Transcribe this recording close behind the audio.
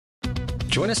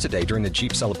Join us today during the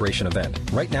Jeep Celebration event.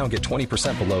 Right now, get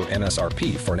 20% below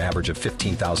MSRP for an average of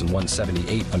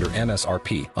 $15,178 under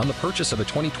MSRP on the purchase of a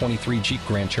 2023 Jeep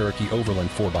Grand Cherokee Overland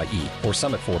 4xE or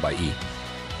Summit 4xE.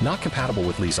 Not compatible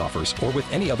with lease offers or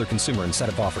with any other consumer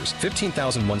incentive offers.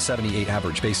 $15,178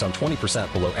 average based on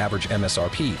 20% below average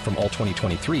MSRP from all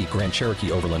 2023 Grand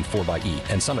Cherokee Overland 4xE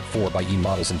and Summit 4xE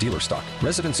models in dealer stock.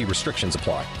 Residency restrictions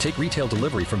apply. Take retail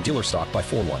delivery from dealer stock by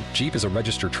 4/1. Jeep is a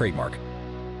registered trademark.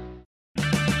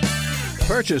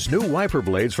 Purchase new wiper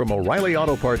blades from O'Reilly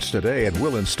Auto Parts today and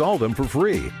we'll install them for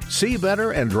free. See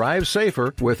better and drive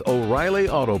safer with O'Reilly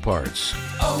Auto Parts.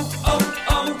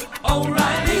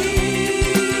 O'Reilly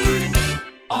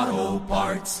Auto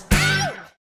Parts.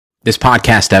 This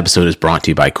podcast episode is brought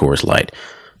to you by Coors Light.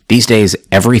 These days,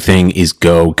 everything is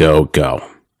go, go, go.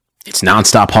 It's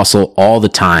nonstop hustle all the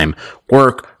time.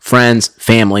 Work, friends,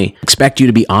 family expect you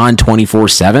to be on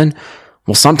 24/7.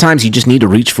 Well, sometimes you just need to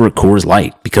reach for a Coors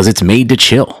Light because it's made to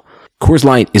chill. Coors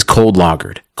Light is cold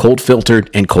lagered, cold filtered,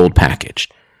 and cold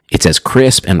packaged. It's as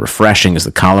crisp and refreshing as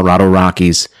the Colorado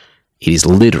Rockies. It is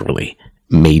literally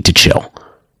made to chill.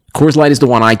 Coors Light is the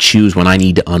one I choose when I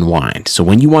need to unwind. So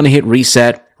when you want to hit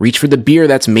reset, reach for the beer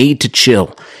that's made to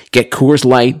chill. Get Coors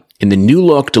Light in the new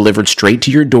look delivered straight to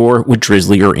your door with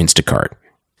Drizzly or Instacart.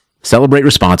 Celebrate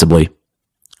responsibly.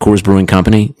 Coors Brewing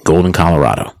Company, Golden,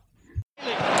 Colorado.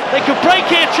 They could break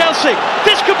here, Chelsea.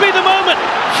 This could be the moment.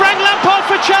 Frank Lampard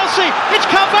for Chelsea. It's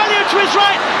Carvalho to his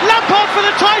right. Lampard for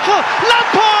the title.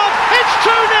 Lampard! It's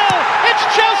 2-0. It's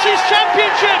Chelsea's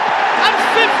championship. And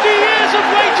 50 years of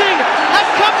waiting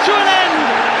have come to an end.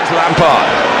 It's Lampard.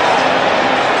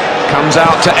 Comes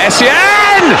out to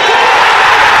Essien!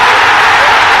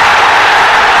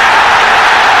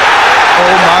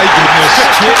 Oh my goodness.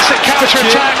 Classic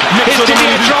counter-attack. Here's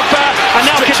Didier Drogba. And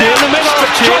now get down the middle.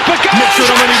 Drogba goes.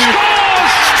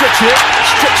 Scores! Stretch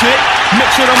it.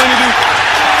 Mix it on when you do.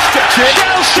 Stretch it.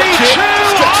 Chelsea 2.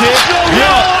 Arsenal 0.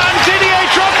 And Didier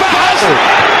Drogba has.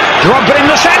 Drogba in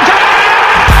the centre.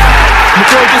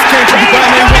 McCoy just came from Dubai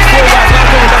and went for that. Now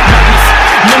going back madness.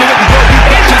 None of it will be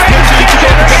back. Just make sure you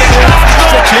get the better.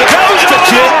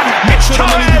 Stretch it. Mix it on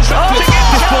when you do.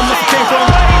 This one must have came from.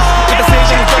 If I say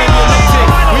that it's very electric.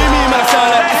 What do you mean, man? I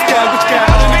sound like this guy. Which guy?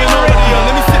 I don't even know what he is.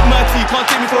 Let me sip my tea. Can't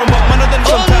take me for a month. Man, I then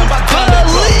sometime back.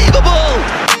 Unbelievable!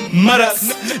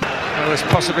 Madas. Well, as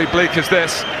possibly bleak as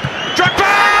this. Drogba!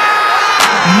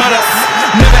 Madas.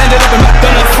 Never ended up in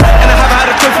McDonald's. And I haven't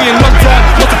had a trophy in a long time.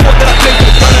 Not the fault that I played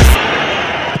for the Gunners.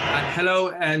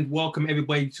 Hello and welcome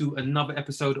everybody to another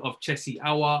episode of Chelsea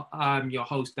Hour. I'm your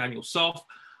host, Daniel Soft.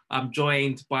 I'm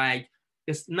joined by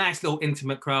this nice little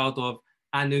intimate crowd of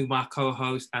Anu, my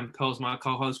co-host, and Pearls, my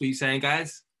co-host. What are you saying,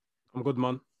 guys? I'm good,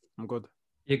 man. I'm good.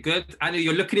 You're good? Anu,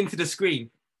 you're looking into the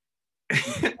screen.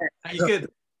 Are you good?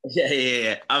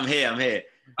 Yeah. I'm here.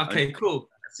 Okay, cool.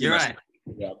 You're right.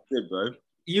 Yeah, good, bro.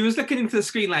 You was looking into the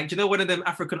screen like, do you know one of them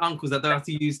African uncles that don't have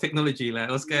to use technology? Like,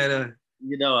 what's going on?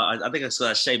 You know, I think I saw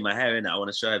that shave my hair in it. I want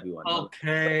to show everyone.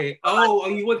 Okay. Oh,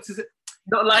 you want to...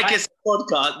 Not like it's a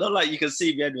podcast. Not like you can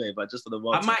see me anyway, but just for the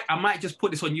moment. I might just put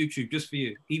this on YouTube just for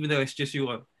you, even though it's just you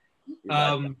on.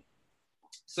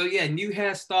 So yeah, new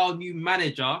hairstyle, new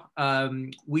manager.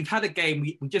 We've had a game.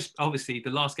 We just obviously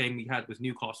the last game we had was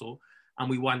Newcastle, and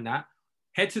we won that.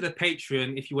 Head to the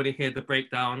Patreon if you want to hear the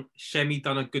breakdown. Shemi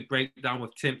done a good breakdown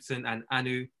with Timpson and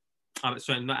Anu.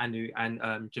 Sorry, not Anu and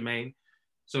Jermaine.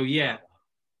 So yeah,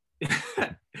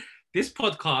 this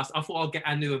podcast I thought I'll get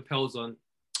Anu and Pels on.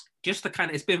 Just to kind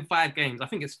of, it's been 5 games. I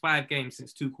think it's 5 games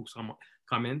since Tuchel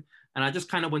come in. And I just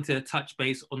kind of wanted to touch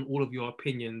base on all of your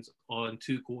opinions on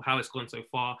Tuchel, how it's gone so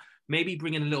far. Maybe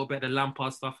bring in a little bit of the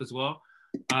Lampard stuff as well.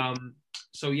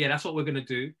 So yeah, that's what we're going to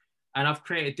do. And I've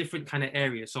created different kind of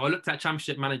areas. So I looked at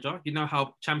Championship Manager. You know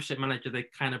how Championship Manager, they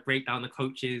kind of break down the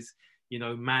coaches, you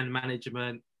know, man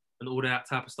management and all that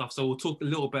type of stuff. So we'll talk a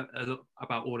little bit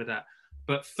about all of that.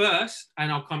 But first,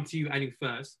 and I'll come to you, Anu,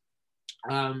 first.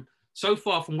 So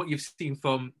far from what you've seen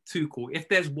from Tuchel, if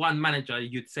there's one manager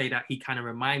you'd say that he kind of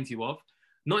reminds you of,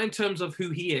 not in terms of who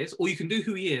he is, or you can do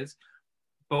who he is,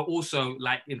 but also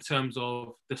like in terms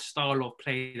of the style of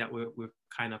play that we're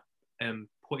kind of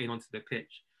putting onto the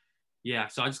pitch. Yeah,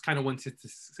 so I just kind of wanted to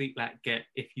see, like, get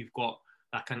if you've got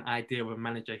like an idea of a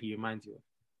manager he reminds you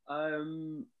of.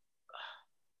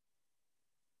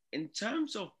 In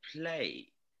terms of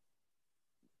play,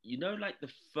 you know, like the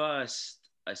first.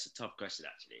 It's a tough question,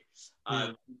 actually.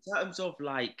 In terms of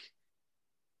like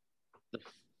the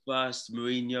first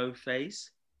Mourinho phase,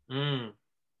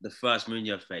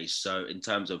 So in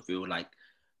terms of we were like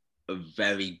we were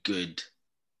very good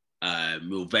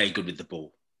with the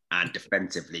ball, and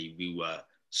defensively we were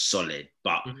solid,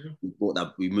 but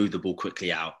we moved the ball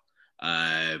quickly out.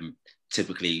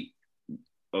 Typically,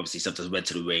 obviously, sometimes went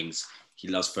to the wings. He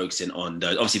loves focusing on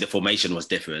obviously the formation was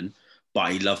different,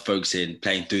 but he loved focusing,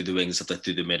 playing through the wings, sometimes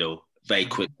through the middle, very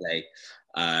quick play,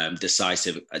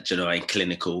 decisive, and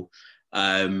clinical.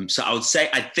 So I would say,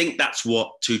 I think that's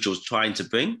what Tuchel's trying to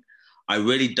bring. I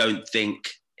really don't think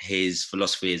his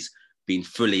philosophy has been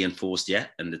fully enforced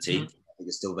yet in the team. I think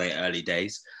it's still very early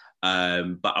days.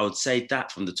 But I would say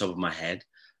that from the top of my head.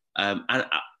 And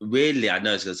really, I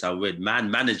know it's going to sound weird, man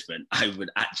management, I would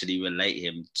actually relate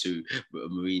him to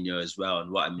Mourinho as well. And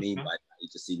what I mean by that, he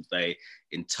just seems very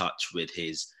in touch with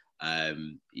he's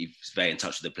very in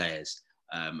touch with the players.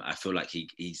 I feel like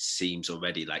he seems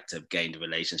already like to have gained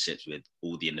relationships with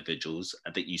all the individuals.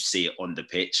 I think you see it on the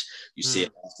pitch, you see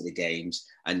it after the games,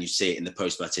 and you see it in the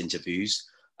post-match interviews.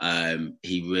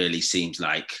 He really seems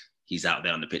like he's out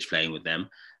there on the pitch playing with them.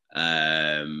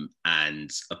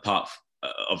 And apart from,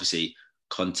 obviously,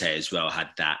 Conte as well had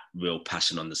that real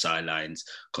passion on the sidelines,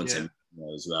 Conte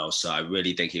as well. So I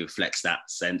really think he reflects that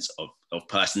sense of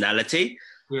personality.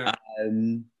 Yeah.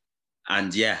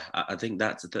 And yeah, I think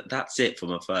that's it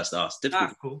from a first ask.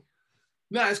 That's cool.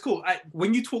 No, it's cool.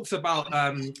 When you talked about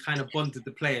kind of bond with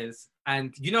the players,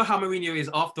 and you know how Mourinho is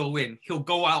after a win, he'll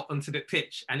go out onto the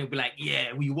pitch and he'll be like,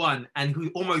 yeah, we won. And he'll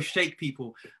almost shake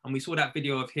people. And we saw that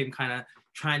video of him kind of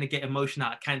trying to get emotion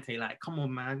out of Kante, like, come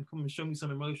on, man, come and show me some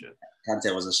emotion.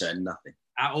 Kante wasn't showing nothing.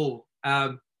 At all.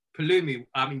 Pels,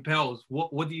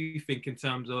 what do you think in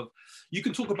terms of, you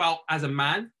can talk about as a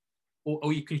man,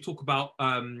 or you can talk about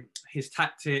his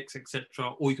tactics,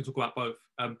 etc., or you can talk about both.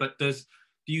 But do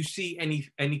you see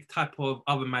any type of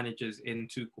other managers in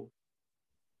Tuchel?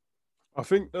 I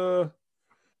think I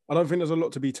don't think there's a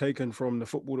lot to be taken from the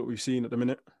football that we've seen at the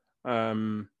minute,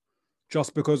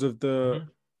 just because of the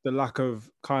lack of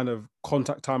kind of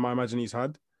contact time I imagine he's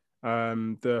had,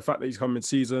 the fact that he's come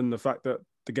mid-season, the fact that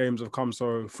the games have come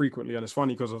so frequently. And it's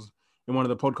funny because I was in one of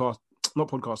the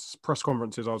press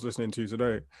conferences I was listening to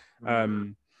today.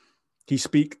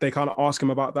 They kind of ask him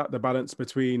about that, the balance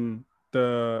between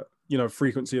the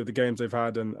frequency of the games they've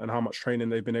had and how much training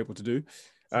they've been able to do.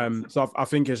 So I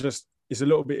think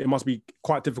it must be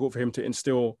quite difficult for him to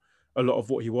instill a lot of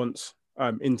what he wants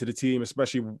into the team,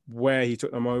 especially where he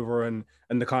took them over and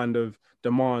the kind of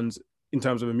demands in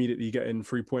terms of immediately getting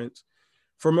 3 points.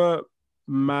 From a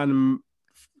man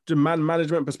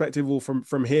management perspective, or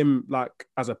from him, like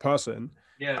as a person,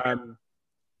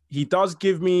 he does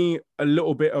give me a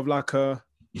little bit of like a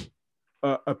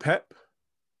pep.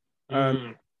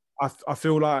 I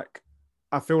feel like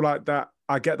that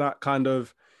I get that kind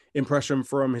of impression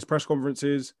from his press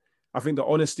conferences. I think the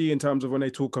honesty in terms of when they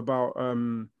talk about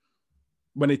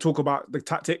the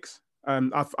tactics,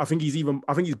 I think he's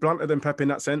blunter than Pep in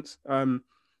that sense.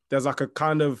 There's like a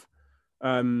kind of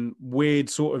weird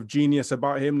sort of genius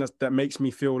about him that makes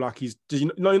me feel like he's,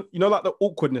 like the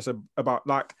awkwardness about,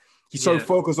 like, he's so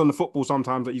focused on the football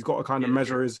sometimes that he's got to kind of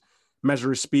measure his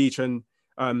speech, and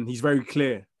he's very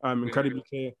clear, incredibly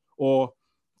clear. Or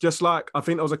just like, I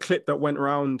think there was a clip that went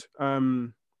around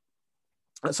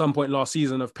at some point last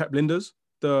season of Pep Linders,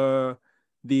 the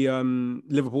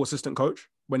Liverpool assistant coach,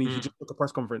 when he just took a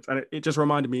press conference, and it just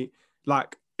reminded me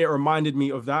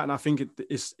of that. And I think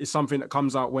it's something that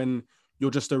comes out when you're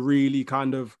just a really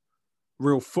kind of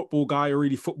real football guy, or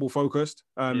really football focused.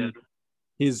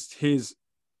 His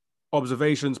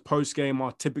observations post game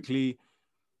are typically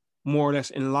more or less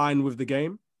in line with the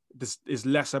game. This is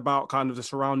less about kind of the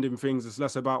surrounding things. It's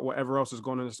less about whatever else has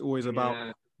gone on. It's always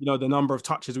about the number of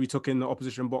touches we took in the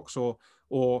opposition box, or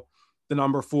the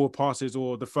number of forward passes,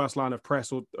 or the first line of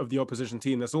press of the opposition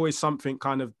team. There's always something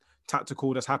kind of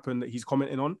tactical that's happened that he's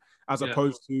commenting on, as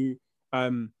opposed to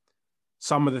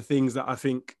some of the things that I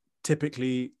think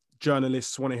typically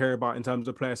journalists want to hear about in terms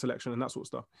of player selection and that sort of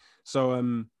stuff. So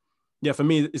for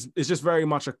me, it's just very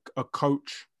much a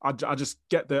coach. I just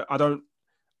get that I don't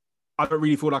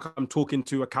really feel like I'm talking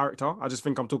to a character. I just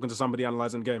think I'm talking to somebody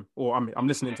analysing the game, or I'm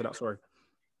listening to that. Sorry.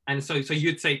 And so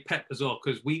you'd say Pep as well,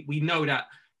 because we know that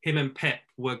him and Pep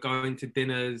were going to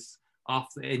dinners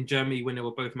after in Germany when they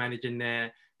were both managing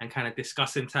there, and kind of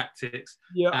discussing tactics.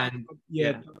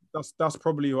 That's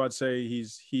probably who I'd say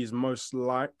he's most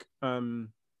like. And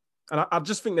I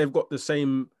just think they've got the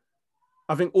same.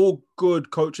 I think all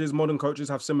good coaches, modern coaches,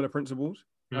 have similar principles,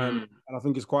 and I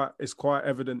think it's quite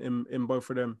evident in both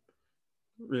of them.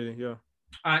 Really, yeah.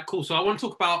 All right, cool. So I want to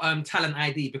talk about talent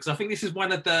ID, because I think this is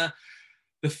one of the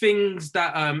things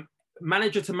that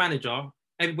manager to manager,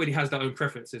 everybody has their own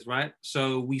preferences, right?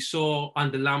 So we saw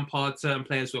under Lampard, certain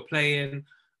players were playing.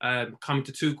 Coming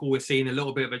to Tuchel, we're seeing a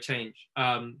little bit of a change.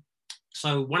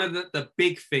 So one of the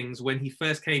big things when he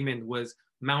first came in was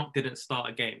Mount didn't start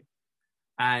a game.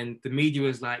 And the media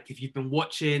was like, if you've been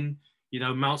watching,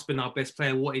 Mount's been our best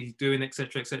player, what is he doing,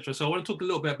 etc., etc. So I want to talk a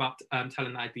little bit about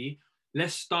talent ID.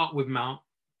 Let's start with Mount.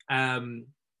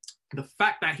 The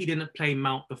fact that he didn't play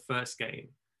Mount the first game,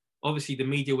 obviously the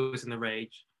media was in a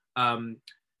rage. In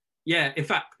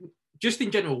fact, just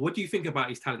in general, what do you think about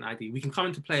his talent ID? We can come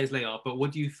into players later, but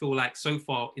what do you feel like so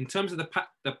far, in terms of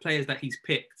the players that he's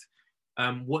picked,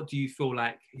 what do you feel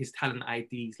like his talent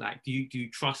ID is like? Do you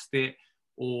trust it?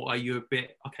 Or are you a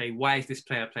bit, okay, why is this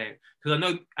player playing? Because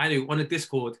I know on the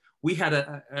Discord, we had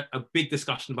a big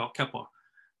discussion about Kepa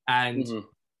and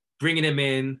bringing him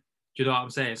in. Do you know what I'm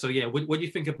saying? So, yeah, what do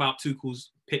you think about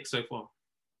Tuchel's pick so far?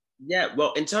 Yeah,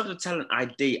 well, in terms of talent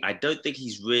ID, I don't think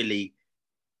he's really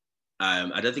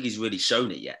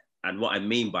shown it yet. And what I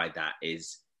mean by that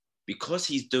is because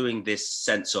he's doing this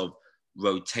sense of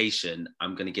rotation,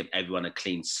 I'm going to give everyone a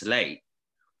clean slate.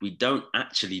 We don't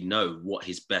actually know what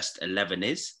his best 11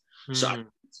 is. So I can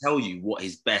tell you what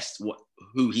his best,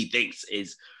 who he thinks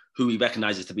is, who he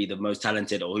recognises to be the most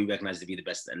talented or who he recognises to be the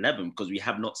best 11, because we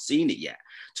have not seen it yet,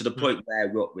 to the point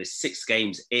where we're 6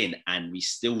 games in and we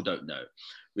still don't know.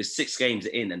 We're 6 games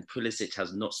in and Pulisic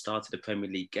has not started a Premier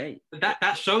League game. But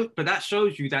that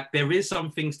shows you that there is some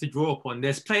things to draw upon.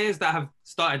 There's players that have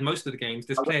started most of the games.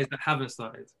 There's players that haven't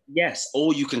started. Yes,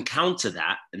 or you can counter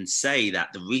that and say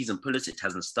that the reason Pulisic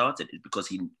hasn't started is because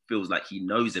he feels like he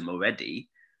knows him already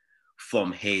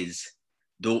from his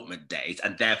Dortmund days,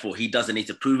 and therefore he doesn't need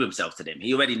to prove himself to them.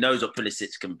 He already knows what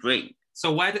Pulisic can bring.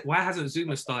 So why hasn't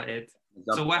Zuma started?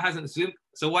 So why hasn't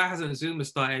Zuma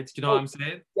started? Do you know what I'm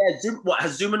saying? Yeah,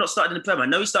 has Zuma not started in the Premier? I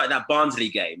know he started that Barnsley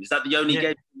game. Is that the only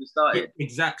game he started? Yeah,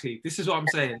 exactly. This is what I'm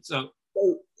saying. So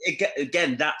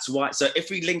again, that's why. So if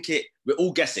we link it, we're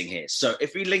all guessing here. So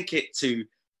if we link it to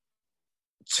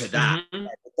that,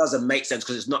 it doesn't make sense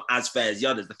because it's not as fair as the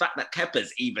others. The fact that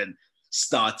Kepa's even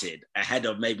started ahead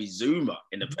of maybe Zuma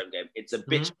in the Prem game, it's a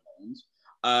bit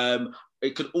strange.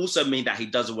 It could also mean that he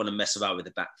doesn't want to mess around with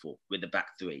the back 4, with the back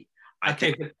 3.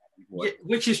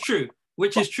 Which is true.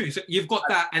 So you've got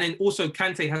that, and then also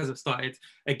Kante hasn't started.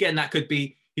 Again, that could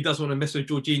be he doesn't want to mess with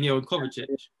Jorginho and Kovacic.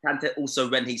 Kante also,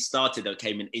 when he started,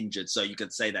 came in injured, so you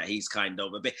could say that he's kind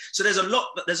of a bit. So there's a lot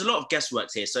of guesswork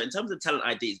here. So in terms of talent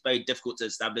ID, it's very difficult to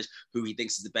establish who he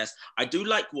thinks is the best. I do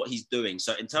like what he's doing.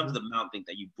 So in terms of the Mount thing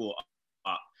that you brought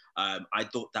up, I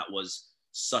thought that was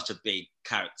such a big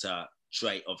character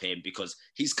trait of him, because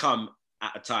he's come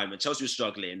at a time when Chelsea was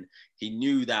struggling. He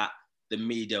knew that the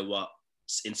media were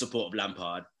in support of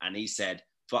Lampard, and he said,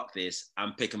 fuck this,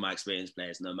 I'm picking my experienced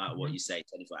players no matter what you say,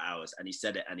 24 hours. And he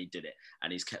said it and he did it.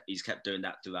 And he's kept doing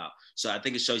that throughout. So I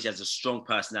think it shows he has a strong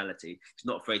personality. He's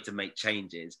not afraid to make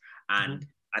changes. And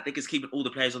I think it's keeping all the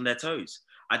players on their toes.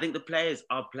 I think the players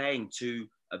are playing to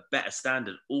a better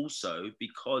standard also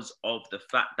because of the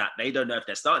fact that they don't know if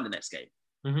they're starting the next game.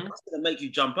 That's going to make you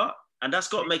jump up. And that's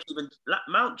got to make even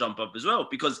Mount jump up as well,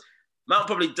 because Mount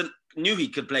probably knew he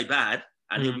could play bad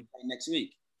and he'll be playing next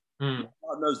week.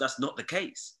 God knows that's not the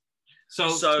case. So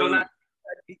I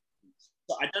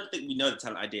don't think we know the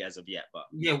talent idea as of yet. But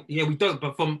yeah, we don't.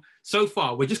 But from so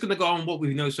far, we're just going to go on what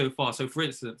we know so far. So, for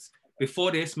instance,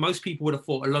 before this, most people would have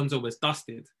thought Alonso was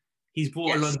dusted. He's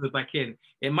brought Alonso back in.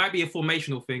 It might be a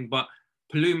formational thing, but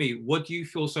Palumi, what do you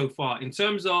feel so far in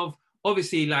terms of,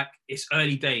 obviously, like, it's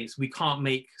early days. We can't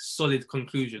make solid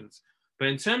conclusions. But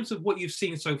in terms of what you've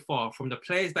seen so far from the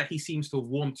players that he seems to have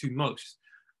warmed to most,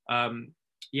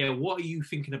 what are you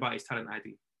thinking about his talent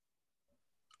ID?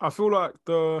 I feel like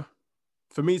for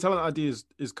me, talent ID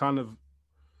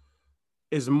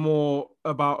is more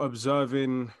about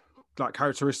observing like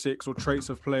characteristics or traits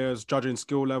of players, judging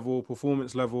skill level,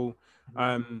 performance level,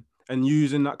 and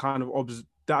using that kind of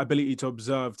that ability to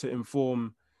observe to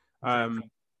inform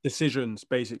decisions,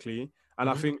 basically. And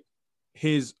I think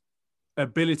his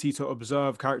ability to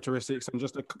observe characteristics and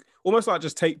just almost like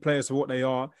just take players for what they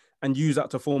are and use that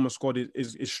to form a squad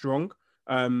is strong.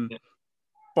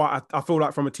 But I feel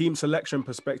like from a team selection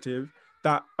perspective,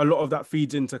 that a lot of that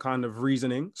feeds into kind of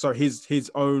reasoning. So his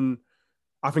own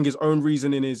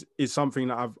reasoning is something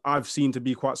that I've seen to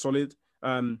be quite solid,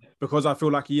 because I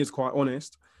feel like he is quite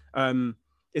honest.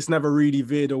 It's never really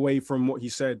veered away from what he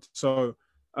said. So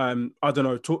I don't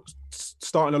know,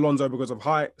 starting Alonso because of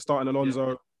height, starting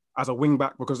Alonso as a wing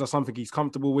back because that's something he's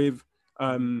comfortable with.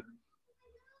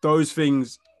 Those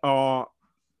things are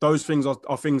things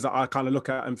that I kind of look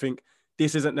at and think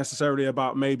this isn't necessarily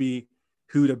about maybe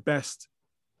who the best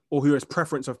or who his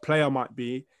preference of player might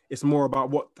be. It's more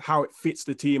about how it fits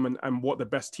the team and what the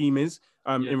best team is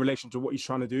in relation to what he's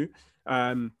trying to do.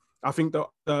 I think the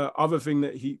other thing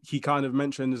that he kind of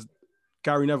mentioned is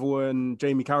Gary Neville and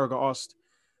Jamie Carragher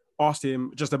asked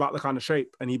him just about the kind of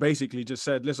shape, and he basically just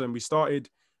said, "Listen, we started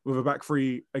with a back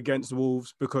three against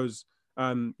Wolves because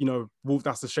Wolves,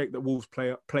 that's the shape that Wolves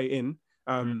play in,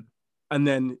 and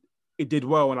then it did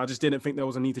well, and I just didn't think there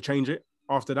was a need to change it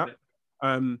after that."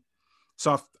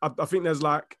 So I think there's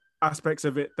like aspects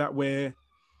of it that we're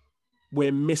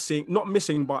missing, not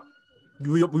missing, but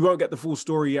we won't get the full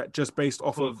story yet, just based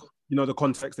off of the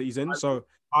context that he's in. So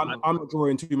I'm not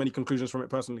drawing too many conclusions from it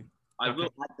personally. I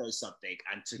will add though something,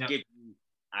 and to give you,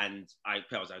 and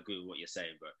Pels, I agree with what you're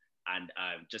saying, bro. And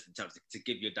just in terms of, to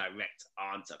give you a direct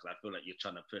answer, because I feel like you're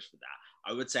trying to push for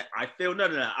that, I would say I feel no.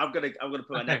 I'm gonna put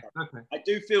my neck up. Okay. I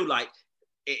do feel like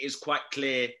it is quite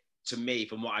clear to me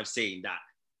from what I've seen that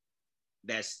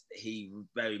he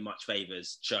very much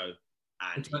favours Cho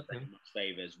and he very much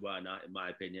favours Werner, in my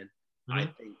opinion. Mm-hmm. I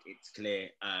think it's clear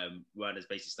Werner's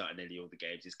basically starting nearly all the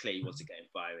games. It's clear he wants to get him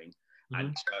firing,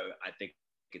 and Cho, I think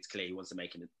it's clear he wants to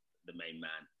make him the main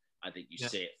man. I think you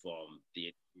see it from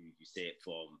the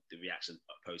reaction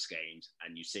post games,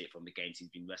 and you see it from the games he's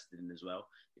been rested in as well.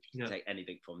 If you take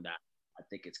anything from that, I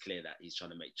think it's clear that he's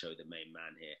trying to make Cho the main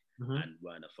man here, and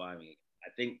Werner firing. I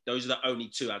think those are the only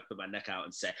two I'd put my neck out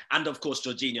and say. And of course,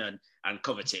 Jorginho and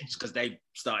Kovacic, because they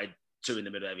started 2 in the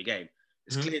middle of every game.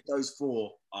 It's clear those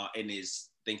 4 are in his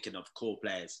thinking of core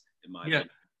players, in my opinion.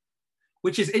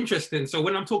 Which is interesting. So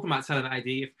when I'm talking about talent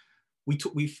ID, if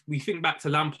we think back to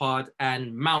Lampard,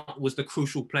 and Mount was the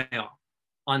crucial player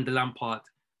under Lampard.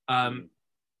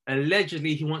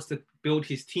 Allegedly, he wants to build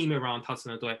his team around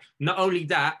Hudson-Odoi. Not only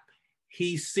that,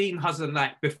 he's seen Hudson,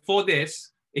 like before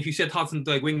this, if you said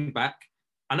Hudson-Odoi wing back,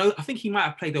 I think he might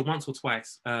have played there once or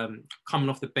twice, coming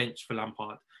off the bench for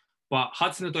Lampard. But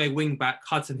Hudson-Odoi wing back,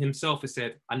 Hudson himself has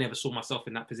said, I never saw myself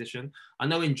in that position. I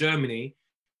know in Germany,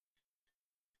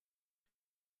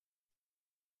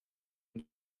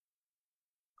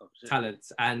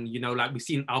 talents, and like we've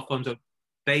seen Alphonso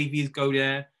Davies go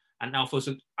there, and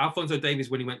Alphonso Davies,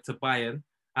 when he went to Bayern,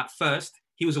 at first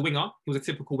he was a winger, he was a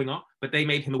typical winger, but they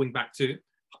made him a wing back too.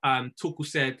 Tuchel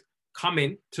said, come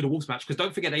in to the Wolves match, because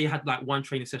don't forget that he had like one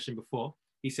training session before.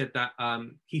 He said that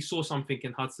he saw something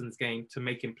in Hudson's game to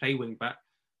make him play wing back.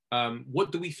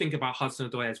 What do we think about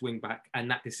Hudson-Odoi as wing back and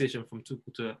that decision from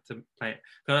Tuchel to play it?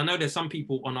 Because I know there's some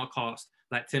people on our cast,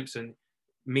 like Timpson,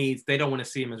 Meads, they don't want to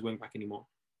see him as wing back anymore.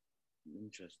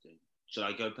 Interesting. Should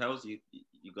I go, Pels? You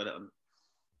got it on.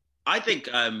 I think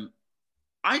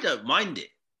I don't mind it.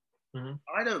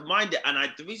 I don't mind it,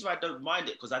 and the reason why I don't mind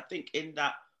it, because I think in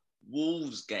that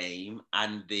Wolves game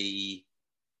and the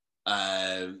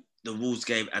Wolves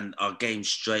game and our game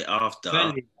straight after,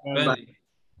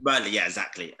 Burnley, yeah,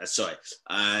 exactly. Sorry,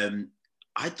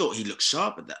 I thought he looked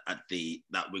sharp at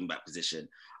that wing back position.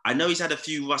 I know he's had a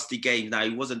few rusty games now.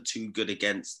 He wasn't too good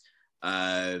against.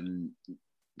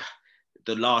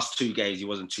 The last 2 games, he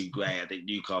wasn't too great. I think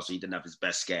Newcastle, he didn't have his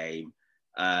best game.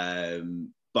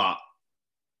 But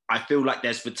I feel like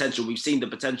there's potential. We've seen the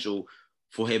potential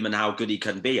for him and how good he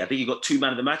can be. I think he got 2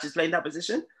 man of the matches playing that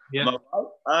position. Yeah.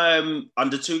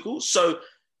 Under Tuchel. So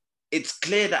it's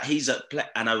clear that he's a play.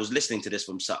 And I was listening to this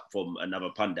from another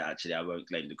pundit, actually. I won't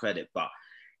claim the credit, but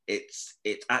it's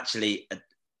actually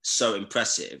so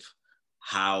impressive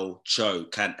how Cho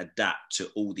can adapt to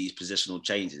all these positional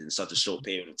changes in such a short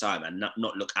period of time and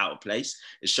not look out of place.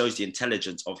 It shows the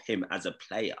intelligence of him as a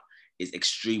player is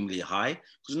extremely high.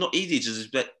 Because it's not easy to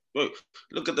just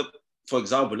look at for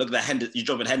example, look at that you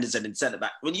dropping Henderson in centre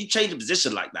back. When you change a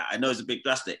position like that, I know it's a bit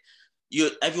drastic.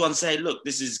 Everyone's saying, look,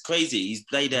 this is crazy. He's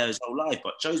played there his whole life,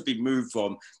 but Cho's been moved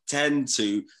from 10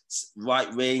 to right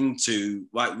wing to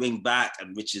right wing back,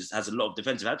 and which has a lot of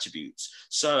defensive attributes.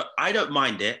 So I don't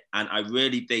mind it, and I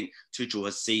really think Tuchel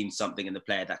has seen something in the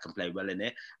player that can play well in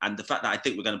it. And the fact that I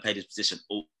think we're going to play this position,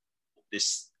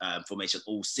 this formation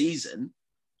all season,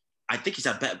 I think he's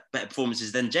had better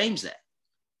performances than James there.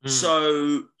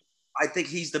 So I think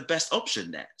he's the best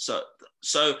option there. So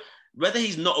whether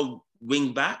he's not a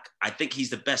wing back, I think he's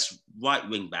the best right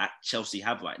wing back Chelsea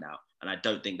have right now, and I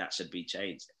don't think that should be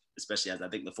changed, especially as I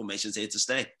think the formation's here to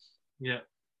stay. Yeah,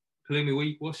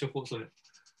 Palumi, what's your thoughts on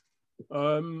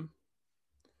it?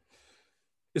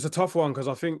 It's a tough one, because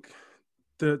I think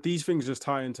these things just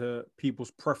tie into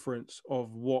people's preference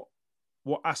of what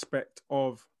aspect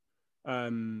of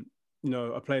a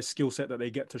player's skill set that they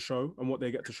get to show and what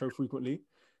they get to show frequently.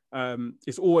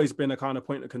 It's always been a kind of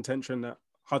point of contention that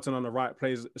Hudson on the right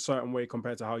plays a certain way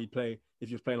compared to how you play if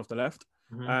you're playing off the left.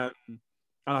 And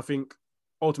I think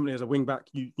ultimately as a wing back,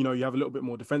 you have a little bit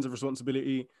more defensive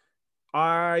responsibility.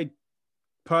 I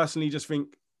personally just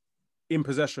think in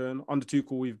possession under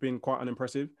Tuchel, we've been quite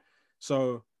unimpressive.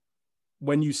 So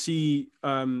when you see,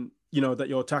 that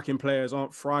your attacking players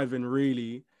aren't thriving,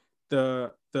 really,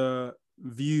 the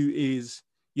view is,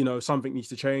 something needs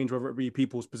to change, whether it be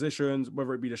people's positions,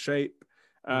 whether it be the shape.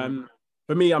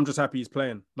 For me, I'm just happy he's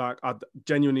playing. Like, I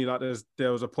genuinely, like,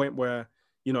 there was a point where,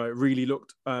 it really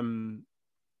looked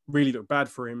bad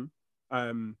for him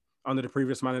under the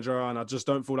previous manager, and I just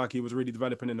don't feel like he was really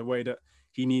developing in the way that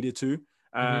he needed to.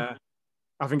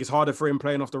 I think it's harder for him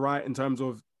playing off the right in terms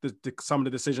of some of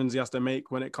the decisions he has to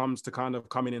make when it comes to kind of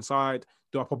coming inside.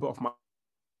 Do I pop it off my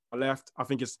left? I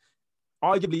think it's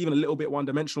arguably even a little bit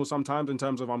one-dimensional sometimes in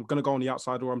terms of I'm going to go on the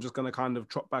outside or I'm just going to kind of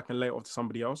trot back and lay it off to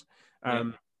somebody else.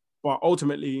 But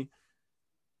ultimately,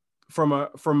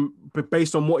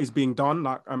 based on what is being done,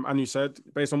 like Anu said,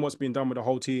 based on what's being done with the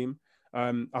whole team,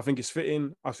 I think it's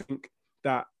fitting. I think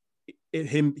that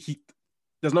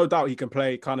there's no doubt he can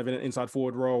play kind of in an inside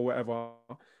forward role or whatever.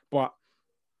 But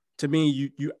to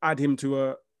me, you add him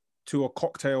to a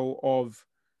cocktail of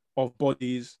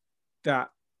bodies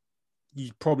that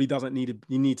he probably doesn't need.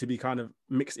 You need to be kind of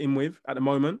mixed in with at the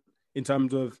moment in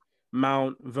terms of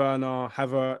Mount, Werner,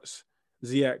 Havertz,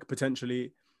 Ziyech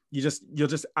potentially. You're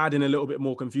just adding a little bit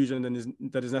more confusion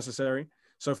that is necessary.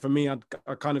 So for me, I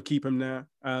kind of keep him there.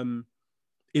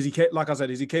 Is he, like I said,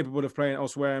 is he capable of playing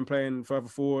elsewhere and playing further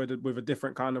forward with a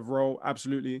different kind of role?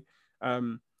 Absolutely.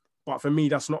 But for me,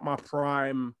 that's not my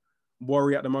prime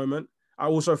worry at the moment. I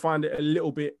also find it a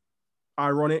little bit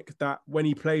ironic that when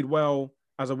he played well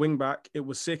as a wing back, it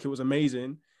was sick, it was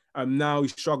amazing. Now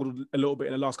he's struggled a little bit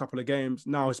in the last couple of games.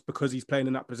 Now it's because he's playing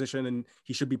in that position and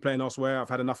he should be playing elsewhere. I've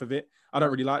had enough of it. I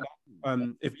don't really like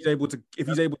that. If he's able to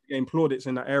gain plaudits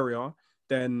in that area,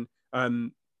 then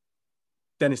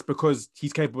it's because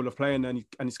he's capable of playing and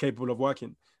he's capable of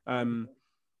working.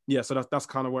 So that's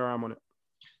kind of where I'm on it.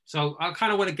 So I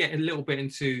kind of want to get a little bit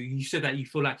into, you said that you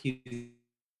feel like his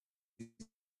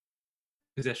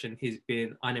possession has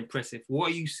been unimpressive.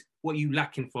 What are you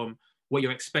lacking from what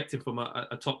you're expecting from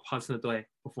a top Hudson-Odoi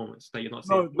performance that you're not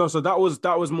seeing? No. So that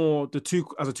was more the two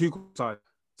side.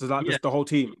 So just the whole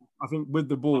team. I think with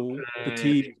the ball, the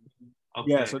team.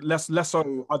 Okay. Yeah. So less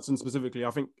so Hudson specifically.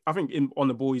 I think on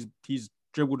the ball he's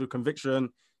dribbled with conviction.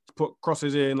 He's put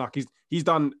crosses in. Like he's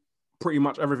done pretty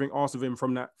much everything asked of him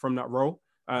from that role.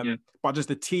 But just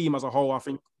the team as a whole, I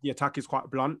think the attack is quite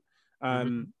blunt,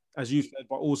 as you said.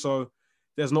 But also,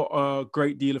 there's not a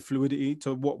great deal of fluidity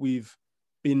to what we've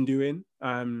been doing.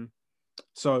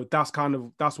 So that's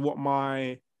what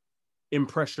my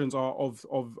impressions are of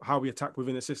how we attack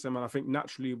within the system. And I think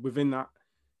naturally within that,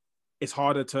 it's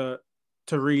harder to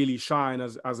really shine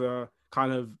as an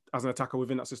attacker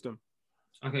within that system.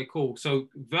 Okay, cool. So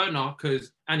Werner,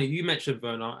 because Annie, you mentioned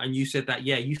Werner and you said that,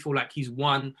 you feel like he's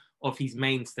one of his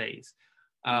mainstays.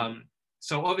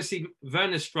 So obviously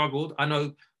Werner struggled. I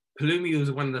know Palumi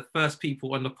was one of the first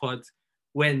people on the pod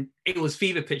when it was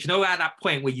fever pitch. At that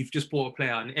point where you've just bought a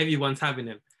player and everyone's having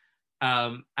him.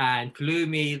 And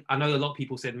Palumi, I know a lot of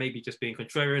people said maybe just being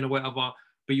contrarian or whatever,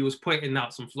 but he was pointing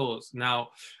out some flaws. Now,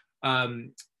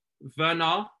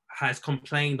 Werner has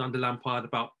complained under Lampard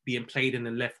about being played in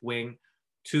the left wing.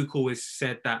 Tuchel has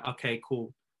said that, okay,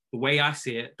 cool. The way I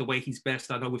see it, the way he's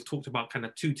best, I know we've talked about kind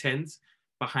of 2 10s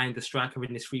behind the striker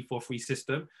in this 3-4-3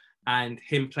 system and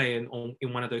him playing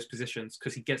in one of those positions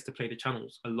because he gets to play the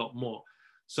channels a lot more.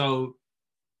 So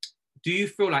do you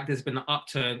feel like there's been an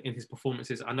upturn in his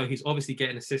performances? I know he's obviously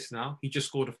getting assists now. He just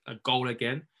scored a goal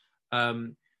again.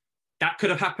 That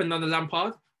could have happened under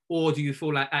Lampard, or do you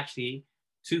feel like actually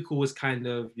Tuchel was kind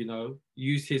of,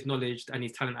 used his knowledge and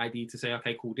his talent ID to say,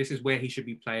 okay, cool, this is where he should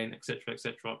be playing, etc.,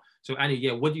 etc. So, Annie,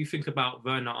 what do you think about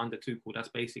Werner under Tuchel? That's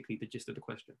basically the gist of the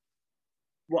question.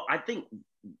 Well, I think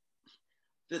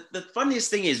the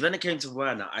funniest thing is when it came to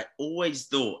Werner, I always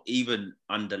thought, even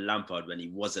under Lampard, when he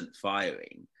wasn't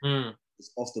firing,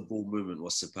 his off-the-ball movement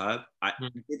was superb. I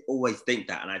did always think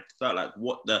that, and I felt like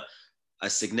a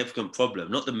significant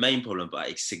problem, not the main problem, but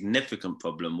a significant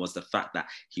problem was the fact that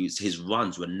his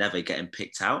runs were never getting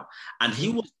picked out. And he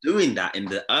was doing that in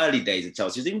the early days of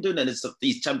Chelsea. He was even doing that in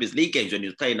these Champions League games when he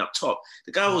was playing up top.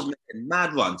 The guy was making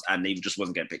mad runs and he just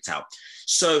wasn't getting picked out.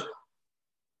 So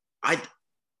I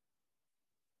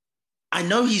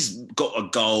know he's got a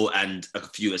goal and a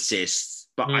few assists,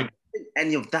 but I don't think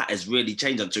any of that has really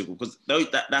changed on Tuchel because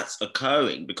that's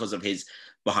occurring because of his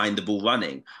behind the ball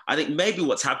running. I think maybe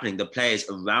what's happening, the players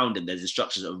around him, there's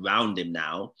instructions around him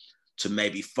now to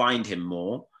maybe find him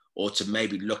more or to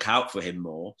maybe look out for him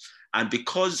more. And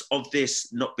because of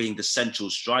this not being the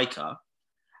central striker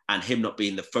and him not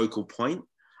being the focal point,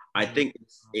 I think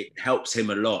it helps him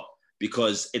a lot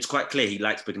because it's quite clear he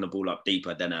likes picking the ball up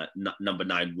deeper than a number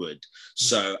 9 would.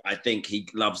 So I think he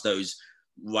loves those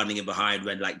running in behind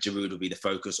when like Giroud will be the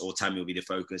focus or Tammy will be the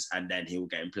focus, and then he will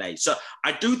get in play. So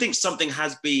I do think something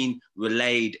has been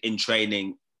relayed in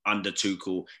training under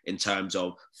Tuchel in terms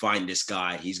of find this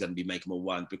guy, he's going to be making more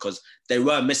runs, because they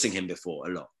were missing him before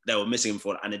a lot. They were missing him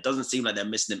before, and it doesn't seem like they're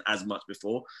missing him as much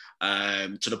before,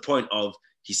 to the point of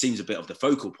he seems a bit of the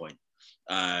focal point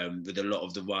with a lot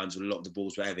of the runs, with a lot of the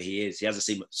balls, wherever he is. He has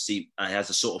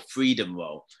a sort of freedom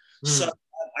role. So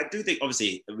I do think,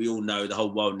 obviously, we all know, the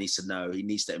whole world needs to know, he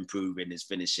needs to improve in his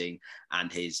finishing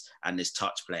and his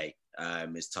touch play.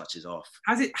 His touch is off.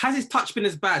 Has his touch been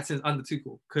as bad since under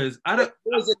Tuchel? Because it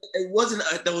wasn't.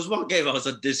 There was one game I was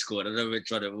on Discord. I don't know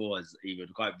which one it was. Even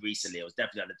quite recently, it was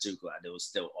definitely under Tuchel, and it was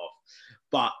still off.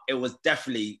 But it was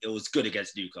good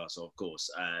against Newcastle. Of course,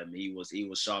 he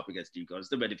was sharp against Newcastle.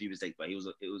 Still made a few mistakes, but it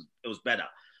was better.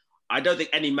 I don't think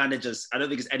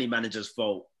it's any manager's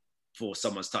fault for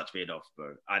someone's touch being off,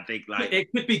 bro. I think like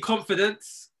it could be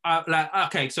confidence.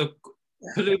 Okay, so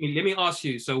Palumi, let me ask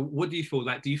you. So, what do you feel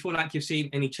like? Do you feel like you've seen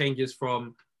any changes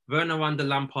from Werner under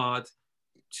Lampard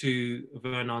to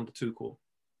Werner under Tuchel?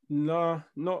 No,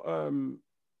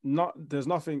 not. There's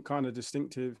nothing kind of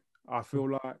distinctive. I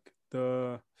feel like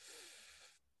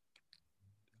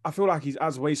he's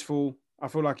as wasteful. I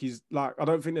feel like he's like. I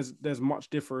don't think there's much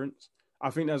difference. I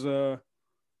think there's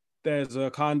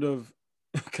a kind of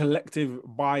collective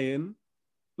buy-in,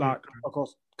 like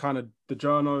across kind of the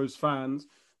journos, fans,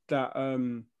 that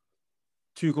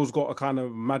Tuchel's got a kind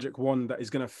of magic wand that is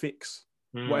going to fix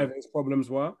whatever his problems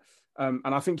were. And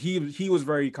I think he was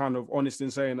very kind of honest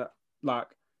in saying that, like,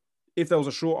 if there was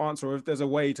a short answer, or if there's a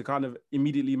way to kind of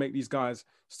immediately make these guys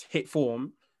hit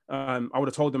form, I would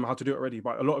have told them how to do it already.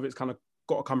 But a lot of it's kind of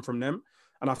got to come from them.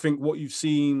 And I think what you've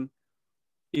seen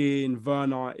in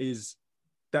Werner is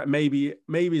that maybe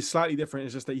it's slightly different.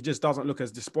 It's just that he just doesn't look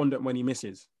as despondent when he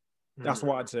misses. That's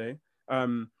what I'd say.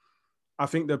 I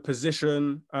think the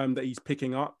position that he's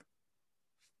picking up,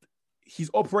 he's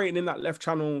operating in that left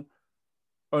channel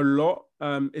a lot.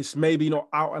 It's maybe not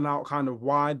out and out kind of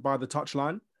wide by the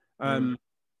touchline.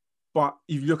 But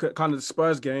if you look at kind of the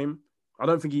Spurs game, I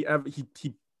don't think he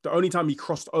the only time he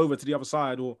crossed over to the other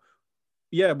side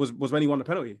was when he won the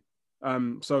penalty.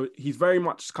 So he's very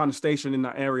much kind of stationed in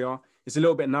that area. It's a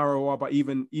little bit narrower, but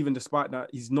even despite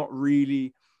that, he's not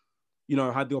really,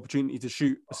 had the opportunity to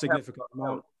shoot a significant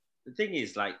amount. The thing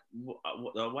is, like,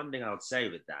 the one thing I would say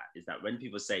with that is that when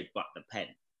people say "but the pen,"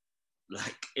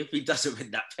 like, if he doesn't win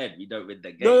that pen, we don't win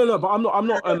the game. No, but I'm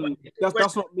not.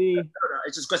 That's not me. No,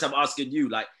 it's just a question I'm asking you.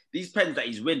 Like, these pens that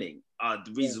he's winning are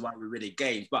the reasons why we're winning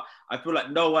games. But I feel like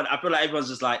everyone's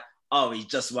just like, oh, he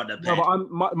just won a pen. No,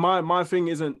 but my thing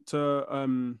isn't to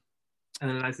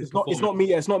analyze his it's not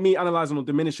me. It's not me analyzing or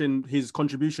diminishing his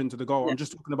contribution to the goal. I'm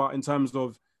just talking about in terms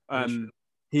of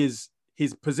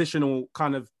his positional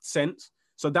kind of sense.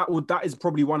 So that is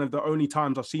probably one of the only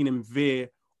times I've seen him veer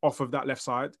off of that left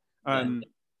side.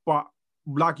 But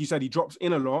like you said, he drops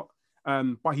in a lot.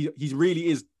 But he really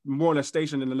is more or less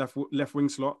stationed in the left wing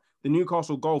slot. The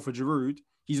Newcastle goal for Giroud,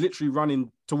 he's literally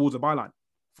running towards the byline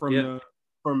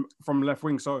from left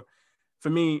wing. So for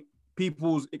me,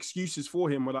 people's excuses for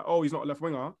him were like, oh, he's not a left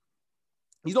winger.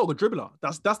 He's not a good dribbler.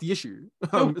 That's the issue.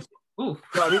 That's all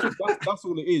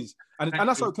it is. And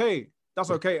that's okay. That's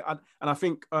okay. And I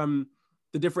think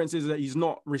the difference is that he's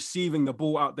not receiving the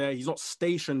ball out there. He's not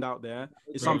stationed out there.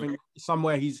 It's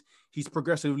somewhere he's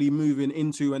progressively moving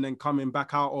into and then coming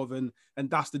back out of, and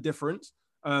that's the difference.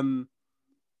 And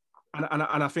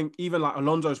I think even like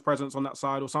Alonso's presence on that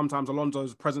side, or sometimes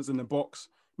Alonso's presence in the box,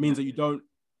 means that you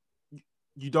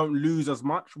don't lose as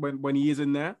much when he is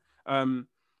in there.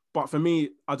 But for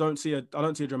me, I don't see a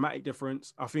dramatic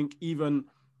difference. I think even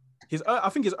his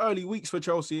early weeks for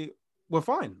Chelsea were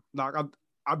fine. Like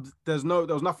there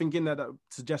was nothing in there that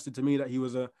suggested to me that he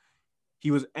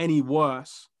was any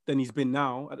worse than he's been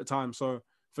now at the time. So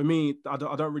for me, I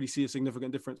don't really see a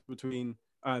significant difference between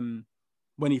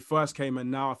when he first came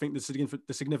and now. I think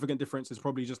the significant difference is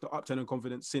probably just the upturn in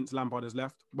confidence since Lampard has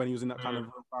left, when he was in that kind of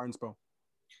barren spell.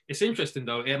 It's interesting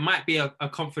though. It might be a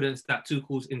confidence that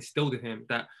Tuchel's instilled in him,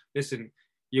 that, listen,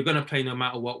 you're going to play no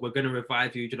matter what. We're going to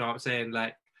revive you. Do you know what I'm saying?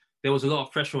 Like, there was a lot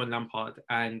of pressure on Lampard.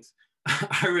 And I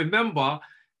can't remember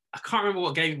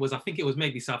what game it was. I think it was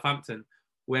maybe Southampton,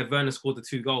 where Werner scored the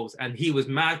 2 goals. And he was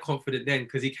mad confident then,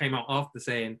 because he came out after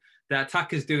saying the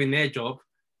attackers doing their job.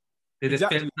 They just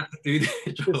failed to do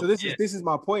their job. So this is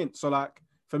my point. So like,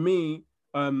 for me,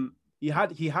 he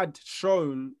had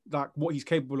shown like what he's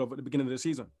capable of at the beginning of the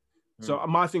season. So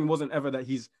my thing wasn't ever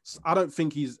that I don't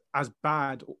think he's as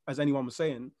bad as anyone was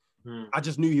saying. I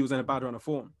just knew he was in a bad run of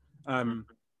form.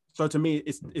 So to me,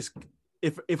 it's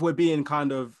if we're being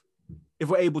if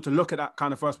we're able to look at that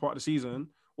kind of first part of the season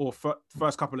or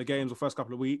first couple of games or first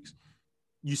couple of weeks,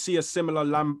 you see a similar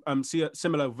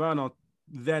Werner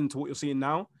then to what you're seeing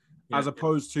now, as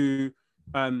opposed to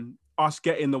us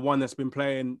getting the one that's been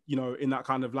playing, in that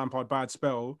kind of Lampard bad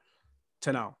spell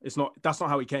to now. That's not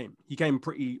how he came. He came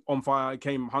pretty on fire. He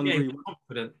came hungry. Yeah,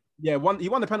 confident. Yeah, he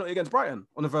won the penalty against Brighton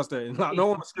on the first day. No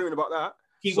one was screaming about that.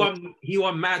 He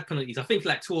won mad penalties. I think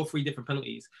like 2 or 3 different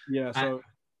penalties. Yeah. So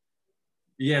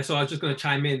I was just going to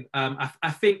chime in.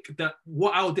 I think that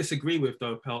what I'll disagree with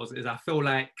though, Pels, is I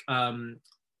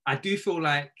do feel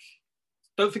like,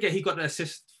 don't forget he got the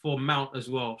assist for Mount as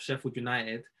well, Sheffield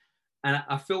United. And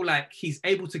I feel like he's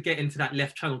able to get into that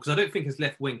left channel because I don't think it's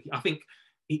left wing. I think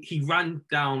he ran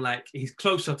down, like he's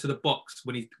closer to the box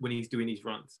when he's doing these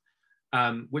runs,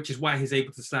 which is why he's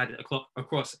able to slide it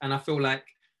across. And I feel like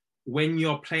when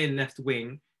you're playing left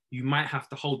wing, you might have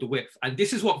to hold the width. And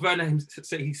this is what Werner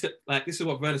said. This is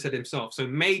what Werner said himself. So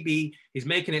maybe he's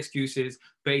making excuses,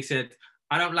 but he said,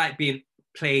 I don't like being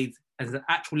played as an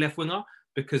actual left winger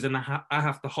because then I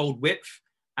have to hold width,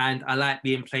 and I like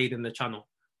being played in the channel.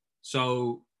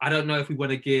 So I don't know if we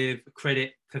want to give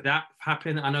credit to that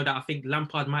happen. I think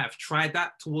Lampard might have tried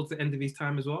that towards the end of his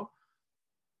time as well.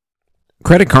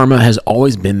 Credit Karma has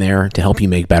always been there to help you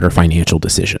make better financial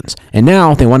decisions. And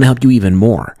now they want to help you even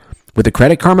more. With the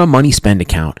Credit Karma Money Spend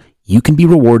account, you can be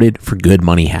rewarded for good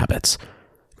money habits.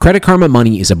 Credit Karma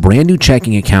Money is a brand new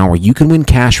checking account where you can win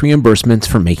cash reimbursements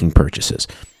for making purchases.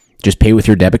 Just pay with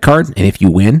your debit card, and if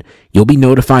you win, you'll be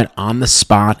notified on the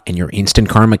spot, and your Instant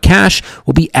Karma cash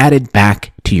will be added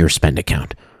back to your spend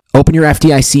account. Open your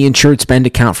FDIC insured spend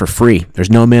account for free. There's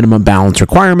no minimum balance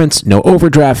requirements, no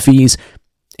overdraft fees,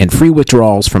 and free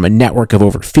withdrawals from a network of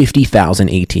over 50,000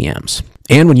 ATMs.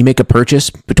 And when you make a purchase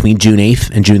between June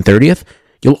 8th and June 30th,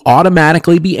 you'll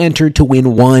automatically be entered to win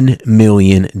 $1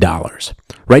 million.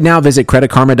 Right now, visit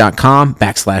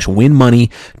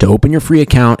creditkarma.com/winmoney to open your free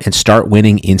account and start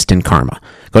winning instant karma.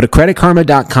 Go to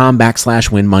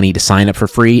creditkarma.com/winmoney to sign up for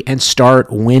free and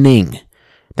start winning.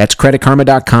 That's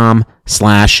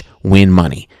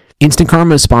creditkarma.com/winmoney. Instant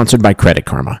Karma is sponsored by Credit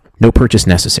Karma. No purchase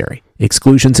necessary.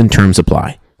 Exclusions and terms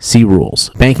apply. See rules.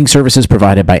 Banking services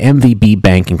provided by MVB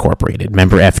Bank Incorporated.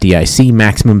 Member FDIC.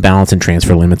 Maximum balance and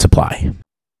transfer limits apply.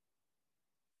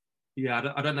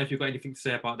 Yeah, I don't know if you've got anything to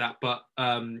say about that, but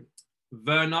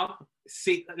Werner,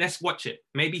 let's watch it.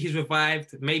 Maybe he's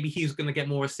revived. Maybe he's going to get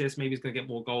more assists. Maybe he's going to get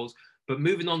more goals. But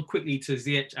moving on quickly to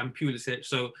Ziyech and Pulisic.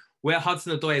 So where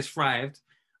Hudson-Odoi has thrived,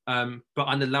 but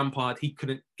under Lampard, he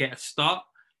couldn't get a start.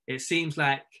 It seems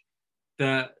like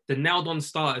the nailed-on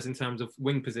starters in terms of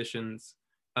wing positions,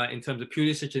 in terms of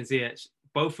Pulisic and Ziyech,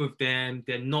 both of them,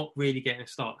 they're not really getting a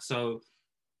start. So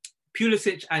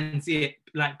Pulisic and Ziyech,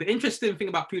 like the interesting thing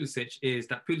about Pulisic is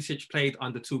that Pulisic played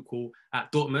under Tuchel at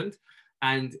Dortmund.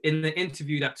 And in the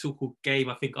interview that Tuchel gave,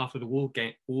 I think after the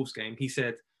Wolves game, he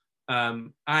said,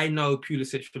 I know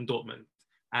Pulisic from Dortmund.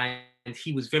 And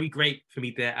he was very great for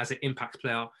me there as an impact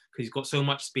player because he's got so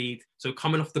much speed. So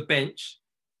coming off the bench,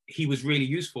 he was really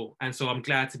useful. And so I'm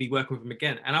glad to be working with him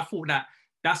again. And I thought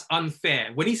that's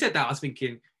unfair. When he said that, I was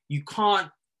thinking, you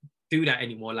can't do that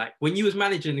anymore. Like when you was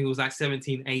managing, he was like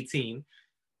 17, 18.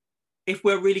 If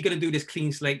we're really going to do this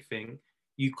clean slate thing,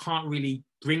 you can't really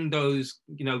bring those,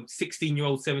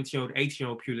 16-year-old, 17-year-old,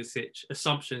 18-year-old Pulisic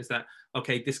assumptions that,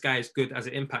 okay, this guy is good as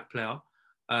an impact player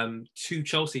to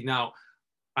Chelsea. Now,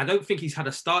 I don't think he's had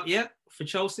a start yet for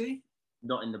Chelsea.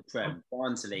 Not in the Prem.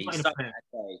 Barnsley. He started that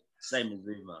day, same as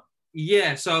Zuma.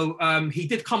 Yeah, so he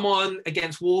did come on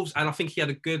against Wolves, and I think he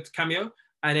had a good cameo.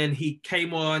 And then he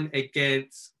came on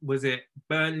against, was it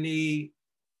Burnley,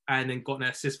 and then got an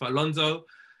assist for Alonso.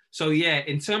 So yeah,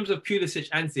 in terms of Pulisic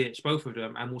and Ziyech, both of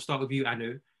them, and we'll start with you,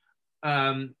 Anu.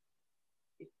 Are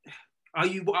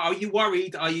you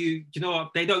worried?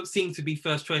 They don't seem to be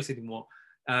first choice anymore.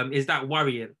 Is that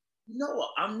worrying? You know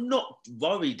what? I'm not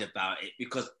worried about it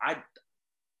because I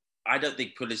don't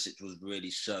think Pulisic was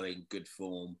really showing good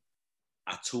form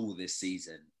at all this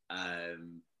season.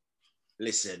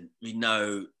 Listen, we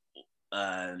know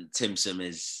Timson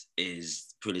is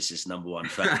Pulisic's number one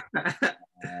fan.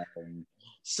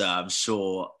 So I'm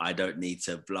sure I don't need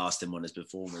to blast him on his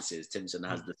performances. Timson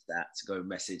has the stats. Go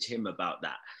message him about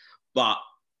that. But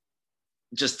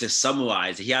just to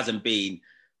summarize, he hasn't been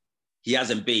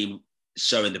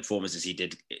showing the performances he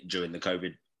did during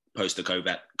the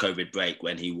post-COVID break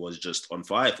when he was just on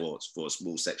fire for a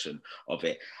small section of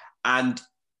it.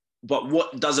 But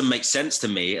what doesn't make sense to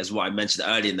me, as what I mentioned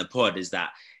earlier in the pod, is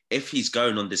that if he's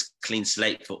going on this clean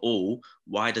slate for all,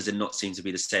 why does it not seem to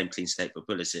be the same clean slate for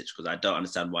Pulisic? Because I don't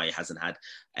understand why he hasn't had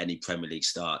any Premier League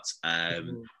starts.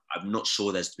 I'm not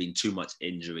sure there's been too much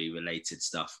injury-related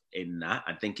stuff in that.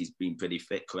 I think he's been pretty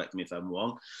fit, correct me if I'm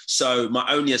wrong. So my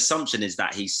only assumption is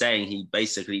that he's saying he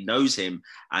basically knows him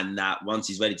and that once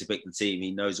he's ready to pick the team,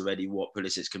 he knows already what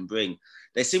Pulisic can bring.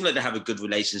 They seem like they have a good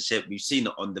relationship. We've seen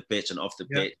it on the pitch and off the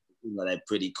pitch. They're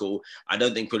pretty cool. I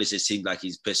don't think Pulisic seemed like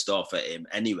he's pissed off at him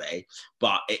anyway,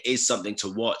 but it is something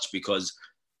to watch because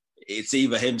it's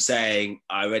either him saying,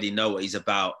 I already know what he's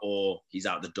about, or he's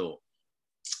out the door.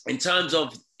 In terms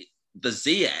of the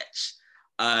Ziyech,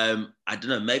 I don't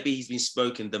know, maybe he's been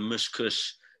spoken the mush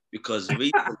kush because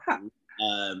recently,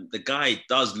 the guy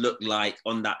does look like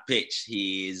on that pitch,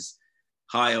 he is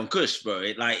high on kush,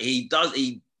 bro. Like he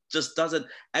just doesn't,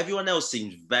 everyone else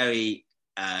seems very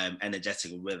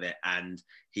energetic with it, and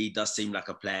he does seem like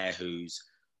a player who's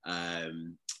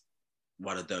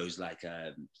one of those like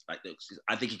I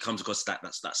think he comes across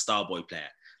that star boy player.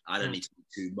 I don't need to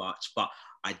do too much, but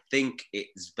I think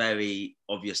it's very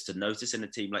obvious to notice in a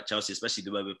team like Chelsea, especially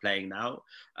the way we're playing now.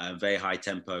 Very high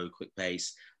tempo, quick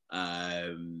pace,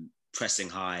 pressing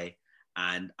high.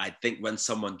 And I think when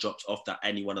someone drops off that,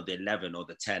 any one of the 11 or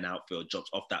the 10 outfield drops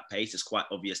off that pace, it's quite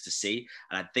obvious to see.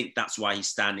 And I think that's why he's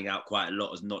standing out quite a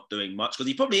lot as not doing much, because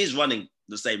he probably is running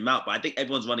the same amount, but I think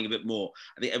everyone's running a bit more.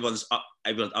 I think everyone's up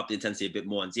the intensity a bit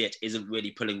more, and Ziyech isn't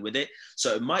really pulling with it.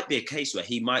 So it might be a case where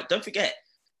he might, don't forget,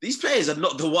 these players are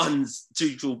not the ones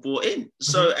Tuchel brought in.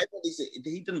 So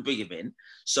he didn't bring him in.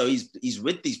 So he's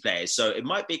with these players. So it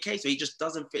might be a case where he just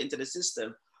doesn't fit into the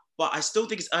system. But I still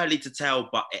think it's early to tell,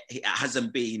 but it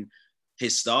hasn't been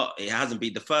his start. It hasn't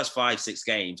been the first 5-6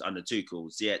 games under Tuchel.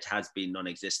 Ziyech has been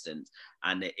non-existent.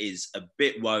 And it is a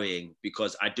bit worrying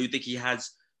because I do think he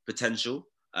has potential.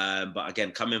 But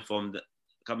again, coming from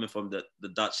the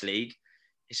Dutch league,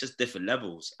 it's just different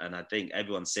levels. And I think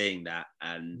everyone's saying that,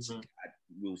 and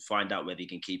we'll find out whether he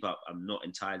can keep up. I'm not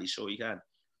entirely sure he can.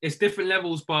 It's different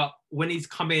levels, but when he's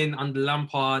come in under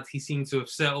Lampard, he seems to have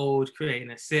settled,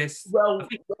 creating assists. Well,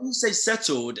 when you say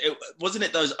settled, wasn't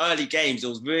it those early games? It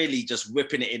was really just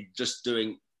whipping it in, just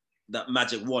doing that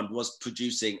magic wand, was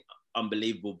producing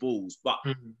unbelievable balls. But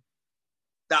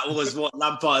that was what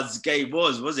Lampard's game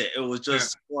was it? It was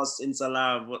just in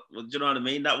Salah. Do you know what I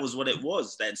mean? That was what it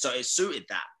was then. So it suited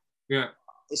that. Yeah.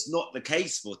 It's not the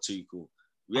case for Tuchel.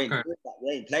 We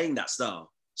ain't playing that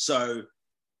style. So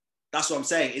that's what I'm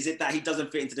saying. Is it that he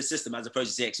doesn't fit into the system as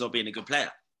opposed to Ziyech not being a good player?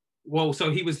 Well,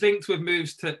 so he was linked with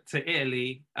moves to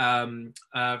Italy.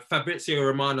 Fabrizio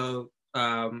Romano,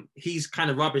 he's kind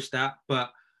of rubbished that.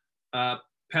 But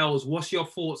Pels, what's your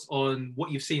thoughts on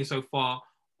what you've seen so far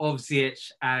of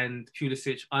Ziyech and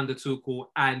Pulisic under Tuchel,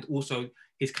 and also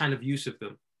his kind of use of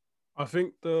them? I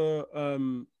think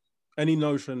the any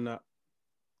notion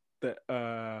that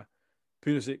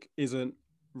Pulisic isn't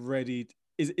ready,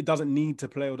 it doesn't need to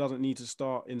play or doesn't need to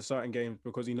start in certain games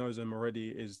because he knows them already,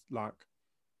 is like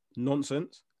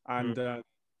nonsense. And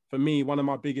for me, one of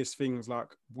my biggest things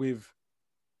like with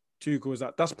Tuchel is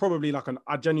that that's probably like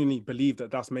I genuinely believe that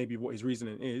that's maybe what his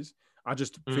reasoning is. I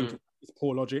just think it's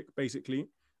poor logic, basically.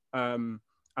 Like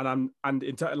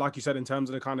you said, in terms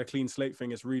of the kind of clean slate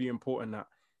thing, it's really important that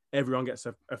everyone gets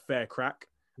a fair crack.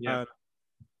 Yeah.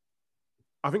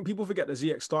 I think people forget that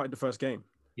Ziyech started the first game.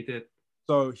 He did.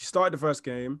 So he started the first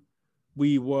game.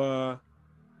 The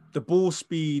ball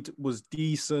speed was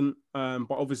decent, but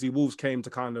obviously Wolves came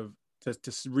to kind of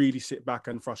to really sit back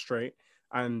and frustrate.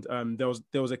 And there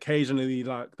was occasionally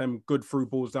like them good through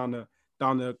balls down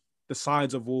the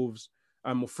sides of Wolves,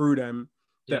 or through them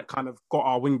that kind of got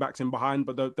our wing backs in behind,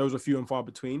 but those were few and far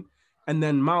between. And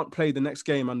then Mount played the next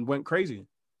game and went crazy.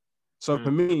 So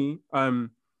for me,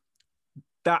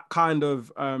 that kind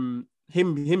of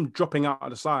him dropping out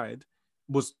of the side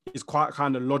is quite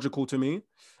kind of logical to me,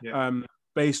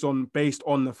 based on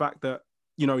the fact that,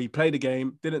 you know, he played a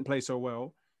game, didn't play so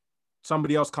well.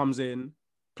 Somebody else comes in,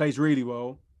 plays really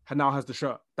well, and now has the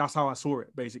shirt. That's how I saw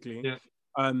it, basically. Yeah.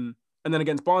 And then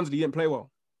against Barnsley, he didn't play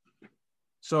well.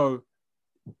 So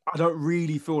I don't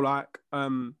really feel like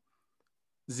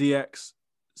Ziyech's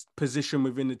position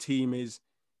within the team is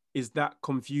that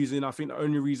confusing. I think the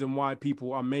only reason why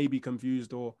people are maybe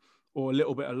confused or a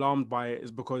little bit alarmed by it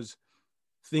is because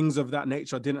things of that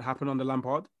nature didn't happen under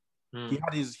Lampard.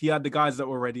 He had the guys that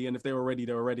were ready, and if they were ready,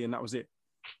 they were ready, and that was it.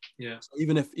 Yeah. So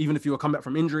even if you were come back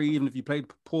from injury, even if you played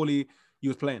poorly, you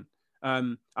was playing.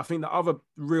 I think the other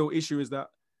real issue is that,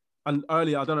 and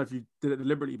earlier, I don't know if you did it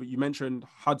deliberately, but you mentioned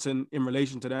Hudson in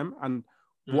relation to them, and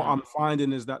what I'm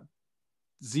finding is that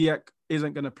Ziyech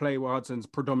isn't going to play where Hudson's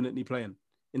predominantly playing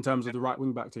in terms of the right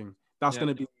wing back team. That's going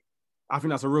to be I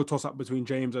think that's a real toss-up between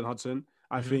James and Hudson.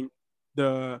 I think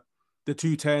the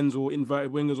 210s or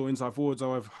inverted wingers or inside forwards,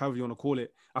 or however you want to call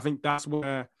it, I think that's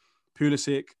where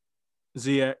Pulisic,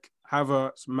 Ziyech,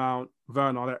 Havertz, Mount,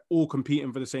 Werner, they're all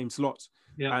competing for the same slots.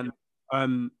 Yeah.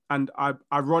 And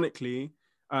ironically,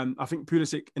 I think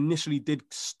Pulisic initially did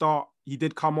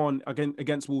come on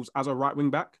against Wolves as a right wing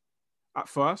back at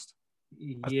first.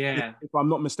 Yeah. If I'm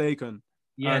not mistaken.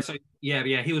 Yeah.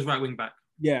 He was right wing back.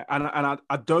 Yeah, and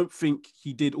I don't think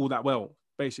he did all that well,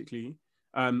 basically.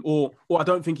 Or I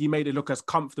don't think he made it look as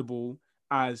comfortable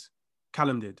as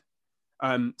Callum did.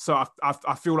 So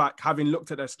I feel like, having looked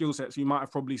at their skill sets, you might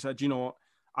have probably said, you know what,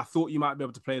 I thought you might be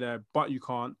able to play there, but you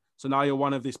can't. So now you're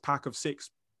one of this pack of 6,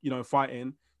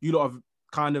 fighting. You lot have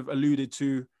kind of alluded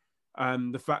to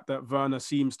the fact that Werner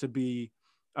seems to be,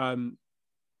 one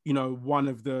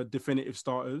of the definitive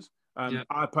starters.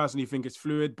 I personally think it's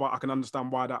fluid, but I can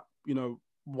understand why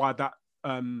that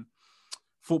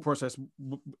thought process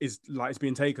is like it's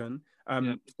being taken.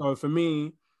 So for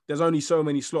me, there's only so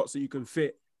many slots that you can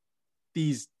fit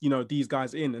these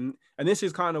guys in, and this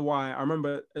is kind of why I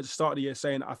remember at the start of the year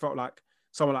saying I felt like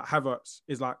someone like Havertz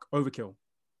is like overkill.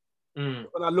 When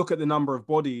I look at the number of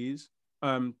bodies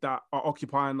that are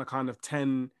occupying the kind of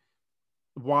 10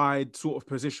 wide sort of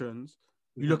positions,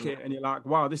 you look at it and you're like,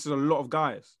 wow, this is a lot of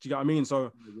guys. Do you get what I mean?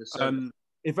 So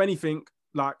if anything,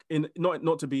 like,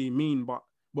 not to be mean, but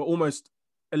we're almost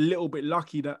a little bit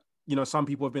lucky that some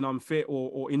people have been unfit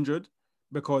or injured,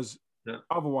 because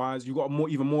otherwise you've got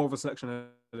even more of a selection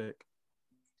headache.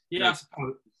 Yeah,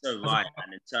 so right.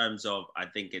 And in terms of, I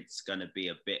think it's going to be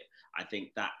a bit, I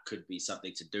think that could be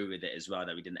something to do with it as well,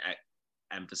 that we didn't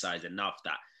emphasize enough,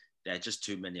 that there are just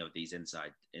too many of these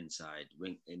inside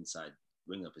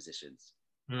winger positions,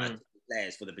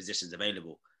 players for the positions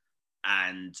available,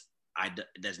 and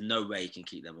there's no way you can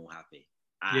keep them all happy.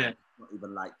 And it's not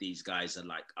even like these guys are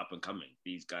like up and coming.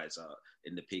 These guys are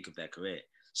in the peak of their career.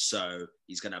 So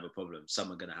he's going to have a problem.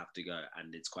 Some are going to have to go.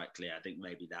 And it's quite clear. I think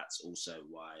maybe that's also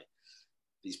why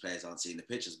these players aren't seeing the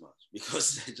pitch as much,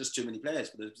 because there are just too many players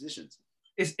for those positions.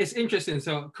 It's interesting.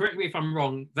 So correct me if I'm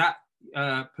wrong. That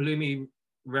Palumi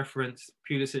referenced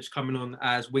Pulisic coming on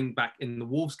as wing back in the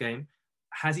Wolves game.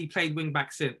 Has he played wing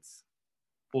back since?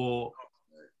 Or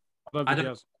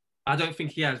I don't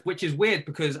think he has, which is weird,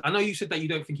 because I know you said that you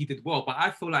don't think he did well, but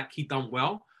I feel like he done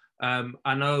well.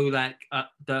 I know, like,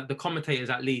 the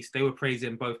commentators, at least, they were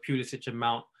praising both Pulisic and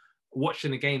Mount.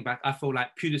 Watching the game back, I feel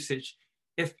like Pulisic,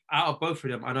 if out of both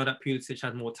of them, I know that Pulisic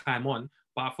had more time on,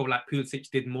 but I feel like Pulisic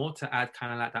did more to add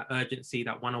kind of like that urgency,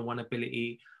 that one-on-one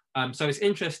ability. So it's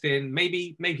interesting.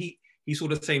 Maybe he saw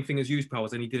the same thing as you,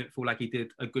 Pels, and he didn't feel like he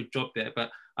did a good job there.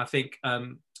 But I think,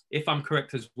 if I'm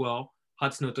correct as well,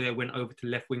 Hudson-Odoi went over to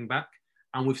left wing back,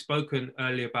 and we've spoken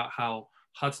earlier about how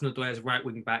Hudson-Odoi's right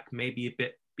wing back may be a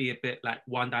bit like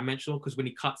one-dimensional, because when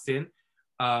he cuts in,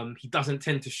 he doesn't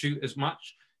tend to shoot as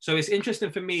much. So it's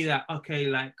interesting for me that, okay,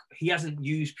 like, he hasn't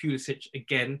used Pulisic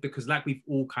again, because like we've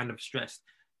all kind of stressed,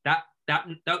 that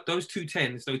those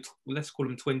 210s, those, let's call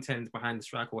them twin 10s behind the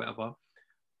striker or whatever,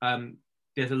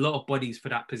 there's a lot of bodies for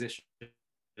that position.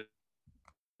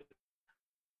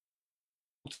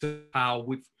 How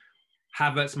with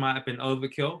Havertz might have been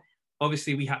overkill.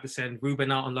 Obviously, we had to send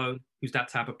Ruben out on loan, who's that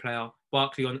type of player.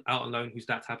 Barkley out on loan, who's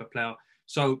that type of player.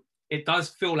 So it does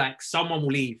feel like someone will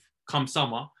leave come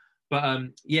summer. But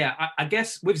I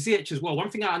guess with Ziyech as well, one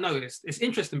thing I noticed, it's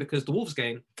interesting because the Wolves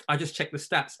game, I just checked the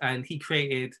stats and he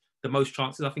created the most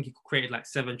chances. I think he created like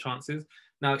 7 chances.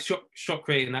 Now, shot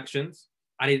creating actions,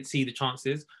 I didn't see the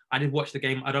chances. I did watch the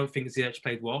game. I don't think Ziyech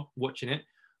played well watching it.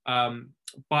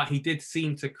 But he did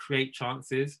seem to create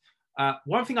chances.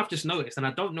 One thing I've just noticed, and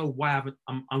I don't know why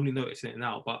I'm only noticing it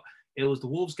now, but it was the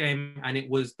Wolves game and it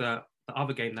was the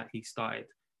other game that he started.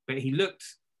 But he looked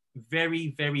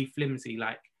very, very flimsy.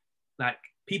 Like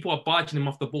people are barging him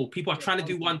off the ball. People are trying to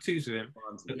do 1-2s with him,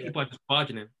 but people are just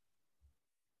barging him.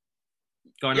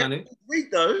 Go on, Anu.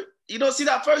 Wait, though, you don't see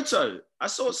that photo? I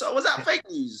saw. Was that fake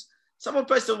news? Someone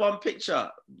posted one picture,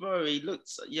 bro. He looked.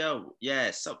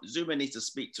 Zuma needs to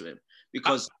speak to him,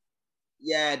 because.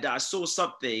 I saw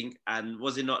something, and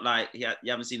was it not like you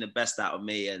haven't seen the best out of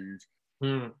me? And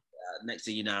next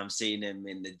thing you know, I'm seeing him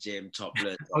in the gym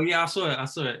topless. Oh yeah, I saw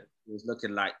it. He was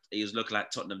looking like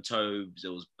Tottenham Tobes. It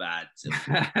was bad.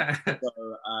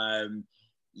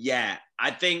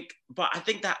 I think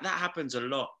that happens a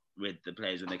lot with the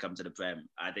players when they come to the Prem.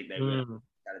 I think they realize the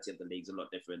reality of the league's a lot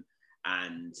different,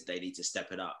 and they need to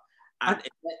step it up. And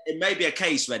it may be a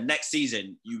case where next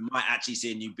season you might actually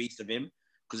see a new beast of him.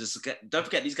 Because don't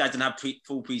forget, these guys didn't have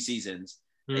full pre-seasons.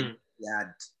 They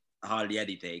had hardly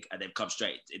anything, and they've come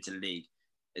straight into the league.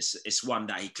 it's one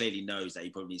that he clearly knows that he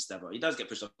probably needs to step up. He does get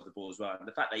pushed off the ball as well, and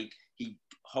the fact that he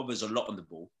hovers a lot on the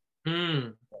ball,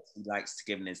 he likes to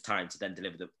give him his time to then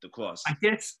deliver the cross.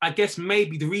 I guess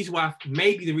maybe the reason why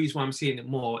I'm seeing it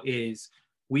more is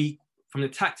from the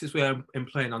tactics we're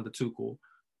employing under Tuchel,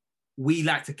 we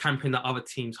like to camp in the other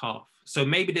team's half. So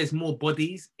maybe there's more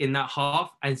bodies in that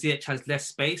half, and Ziyech has less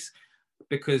space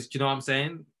because, do you know what I'm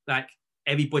saying? Like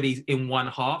everybody's in one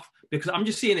half. Because I'm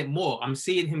just seeing it more. I'm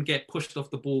seeing him get pushed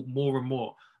off the ball more and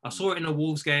more. I saw it in the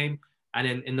Wolves game, and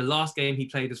then in the last game he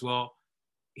played as well.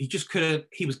 He just couldn't.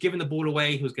 He was giving the ball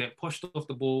away. He was getting pushed off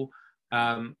the ball,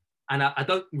 and I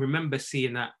don't remember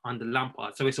seeing that under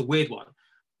Lampard. So it's a weird one.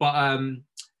 But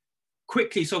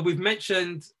quickly, so we've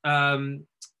mentioned the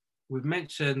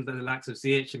likes of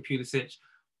Ziyech and Pulisic,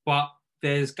 but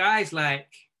there's guys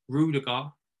like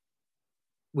Rudiger.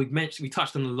 We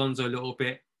touched on Alonso a little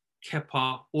bit.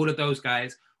 Kepa, all of those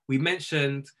guys. We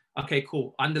mentioned, okay,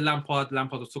 cool. Under Lampard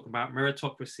was talking about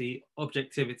meritocracy,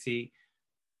 objectivity,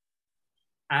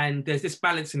 and there's this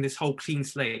balance in this whole clean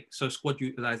slate, so squad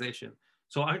utilization.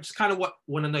 So I just kind of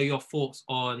want to know your thoughts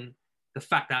on the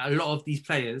fact that a lot of these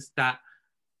players that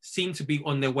seem to be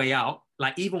on their way out,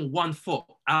 like even 1 foot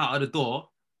out of the door,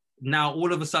 now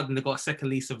all of a sudden they've got a second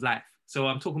lease of life. So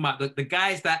I'm talking about the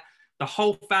guys that the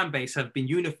whole fan base have been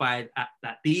unified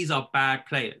that these are bad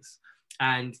players.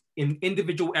 And in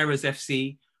individual errors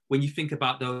FC, when you think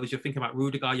about those, you're thinking about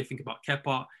Rudiger, you're thinking about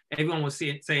Kepa. Everyone was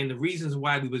saying the reasons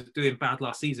why we was doing bad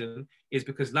last season is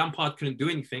because Lampard couldn't do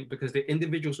anything because the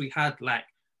individuals we had like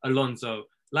Alonso,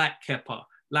 like Kepa,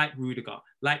 like Rudiger,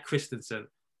 like Christensen,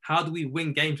 how do we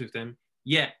win games with them?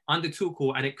 Yeah, under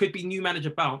Tuchel, and it could be new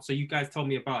manager bounce, so you guys told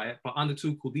me about it, but under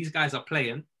Tuchel, these guys are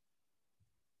playing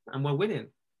and we're winning.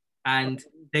 And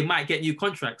they might get new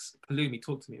contracts. Palumi,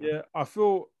 talk to me. Yeah, I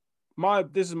feel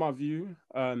this is my view,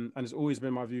 and it's always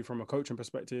been my view from a coaching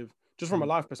perspective, just from a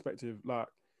life perspective. Like,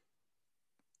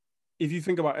 if you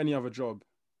think about any other job,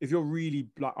 if you're really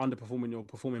like underperforming, you're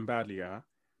performing badly,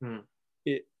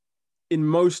 in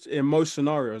most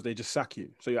scenarios they just sack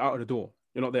you, so you're out of the door.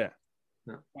 You're not there.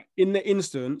 Yeah. In the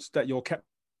instance that you're kept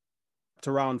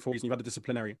around for reason, you've had a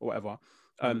disciplinary or whatever,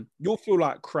 you'll feel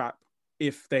like crap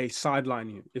if they sideline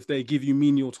you, if they give you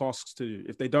menial tasks to do,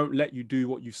 if they don't let you do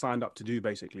what you signed up to do,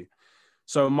 basically.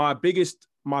 So my biggest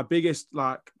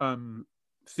like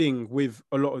thing with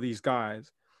a lot of these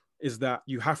guys is that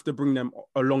you have to bring them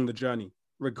along the journey,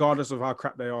 regardless of how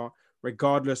crap they are,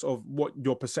 regardless of what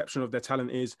your perception of their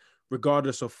talent is,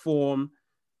 regardless of form,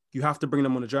 you have to bring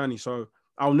them on a journey. So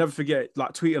I'll never forget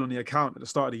like tweeting on the account at the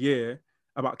start of the year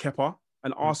about Kepa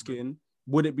and asking,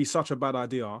 would it be such a bad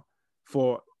idea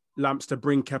for Lamps to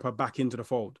bring Kepa back into the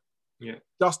fold? Yeah.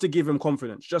 Just to give him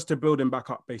confidence, just to build him back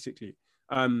up, basically.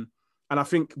 And I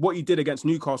think what he did against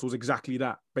Newcastle was exactly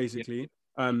that, basically.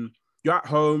 Yeah. You're at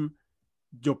home,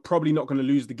 you're probably not going to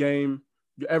lose the game.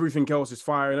 Everything else is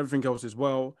fire and everything else is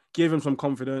well. Give him some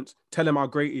confidence, tell him how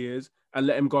great he is, and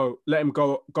let him go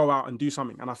out and do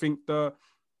something. And I think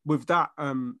with that,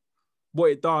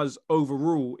 what it does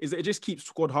overall is that it just keeps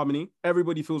squad harmony.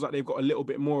 Everybody feels like they've got a little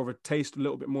bit more of a taste, a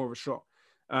little bit more of a shot.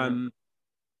 I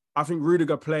think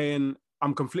Rudiger playing,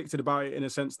 I'm conflicted about it in a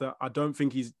sense that I don't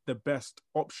think he's the best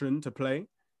option to play.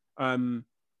 I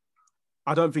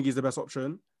don't think he's the best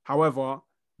option. However,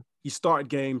 he started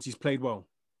games, he's played well.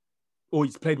 Or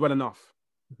he's played well enough.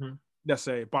 Let's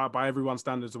say, by everyone's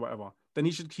standards or whatever. Then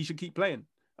he should keep playing.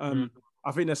 I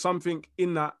think there's something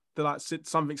in that like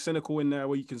something cynical in there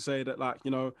where you can say that, like,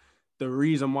 you know, the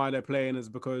reason why they're playing is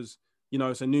because, you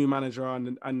know, it's a new manager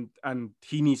and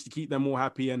he needs to keep them all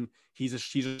happy, and he's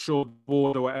assured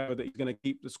board or whatever that he's going to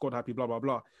keep the squad happy, blah, blah,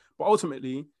 blah. But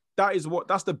ultimately,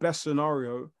 that's the best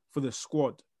scenario for the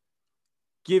squad.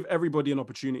 Give everybody an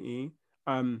opportunity,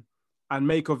 and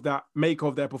make of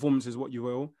their performances what you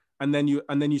will, and then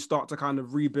you start to kind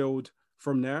of rebuild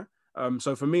from there.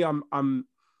 So for me, I'm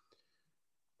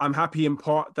happy in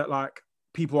part that like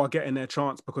people are getting their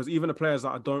chance, because even the players that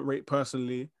I don't rate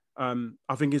personally,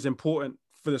 I think it's important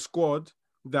for the squad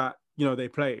that, you know, they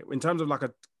play in terms of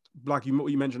like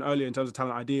you mentioned earlier in terms of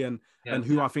talent ID and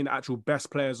who I think the actual best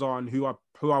players are and who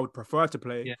I would prefer to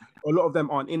play. Yeah. A lot of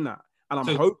them aren't in that, and I'm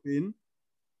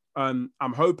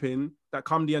hoping that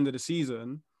come the end of the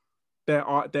season, there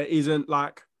isn't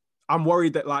like, I'm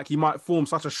worried that like he might form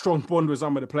such a strong bond with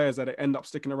some of the players that they end up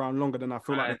sticking around longer than I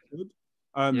feel like they could.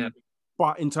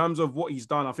 But in terms of what he's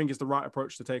done, I think it's the right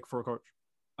approach to take for a coach.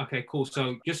 Okay, cool.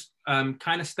 So just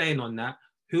kind of staying on that,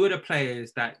 who are the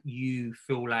players that you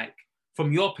feel like,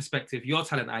 from your perspective, your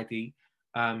talent ID,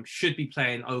 should be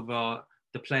playing over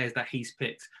the players that he's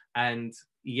picked? And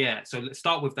yeah, so let's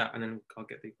start with that and then I'll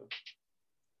get deeper.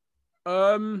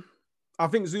 I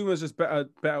think Zuma's just better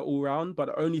all round. But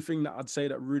the only thing that I'd say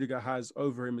that Rudiger has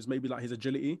over him is maybe like his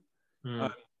agility,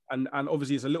 and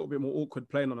obviously it's a little bit more awkward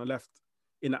playing on the left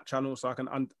in that channel. So I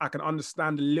can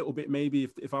understand a little bit maybe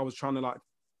if I was trying to like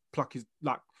pluck his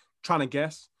trying to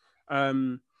guess.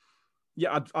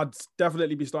 Yeah, I'd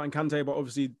definitely be starting Kante, but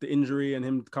obviously the injury and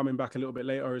him coming back a little bit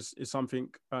later is something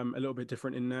a little bit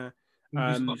different in there.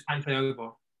 Kante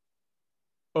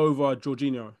over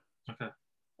Jorginho. Okay.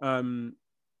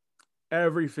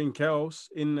 Everything else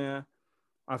in there,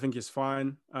 I think is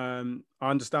fine. I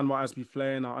understand why Asby's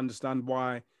playing. I understand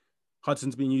why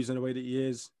Hudson's been used in the way that he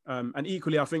is. And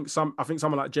equally, I think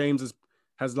someone like James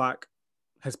has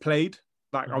played.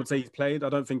 Like I would say he's played. I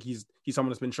don't think he's someone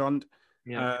that's been shunned.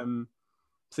 Yeah.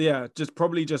 So yeah, just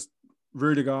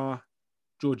Rudiger,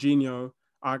 Jorginho.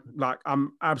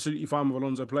 I'm absolutely fine with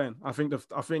Alonso playing. I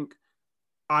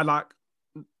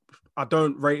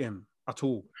don't rate him at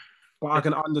all, but I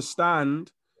can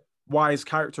understand why his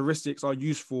characteristics are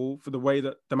useful for the way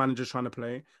that the manager's trying to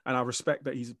play, and I respect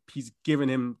that he's given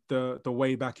him the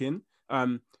way back in.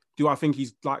 Do I think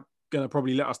he's like gonna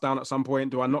probably let us down at some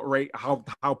point? Do I not rate how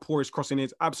poor his crossing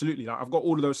is? Absolutely. Like, I've got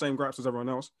all of those same gripes as everyone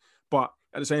else, but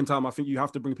at the same time, I think you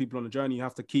have to bring people on the journey. You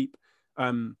have to keep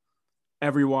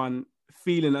everyone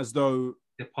feeling as though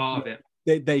they're part of it.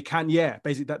 They can,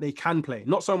 basically that they can play.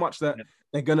 Not so much that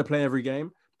they're going to play every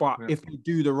game, but if they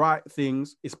do the right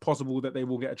things, it's possible that they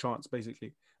will get a chance,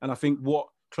 basically. And I think what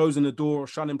closing the door or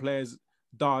shunning players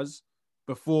does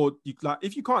before you, like,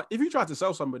 if you try to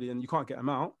sell somebody and you can't get them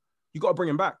out, you got to bring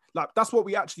them back. Like, that's what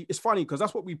we actually, it's funny because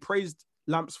that's what we praised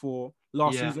Lamps for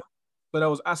last season. But there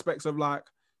was aspects of like,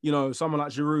 you know, someone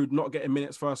like Giroud not getting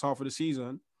minutes first half of the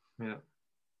season. Yeah.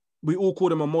 We all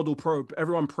called him a model pro.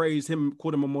 Everyone praised him,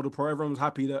 called him a model pro. Everyone was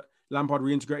happy that Lampard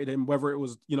reintegrated him, whether it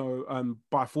was, you know,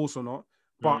 by force or not.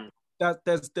 But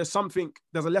there's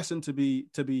a lesson to be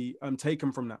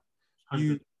taken from that.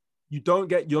 100.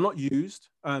 You're not used,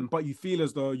 but you feel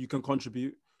as though you can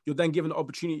contribute. You're then given the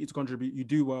opportunity to contribute. You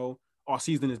do well. Our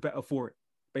season is better for it,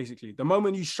 basically. The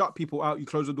moment you shut people out, you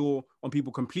close the door on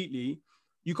people completely,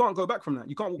 you can't go back from that.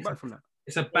 You can't walk back from that.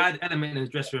 It's a bad element in the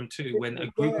dressing room too, when a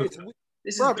group of...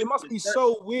 it must be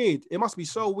so weird. It must be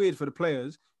so weird for the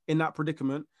players in that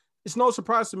predicament. It's no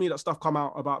surprise to me that stuff come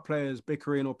out about players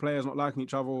bickering or players not liking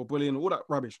each other or bullying or all that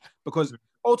rubbish. Because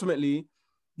ultimately,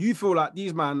 you feel like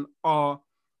these men are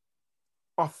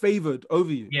favoured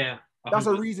over you. Yeah. 100%. That's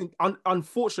a reason.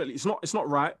 Unfortunately, it's not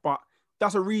right, but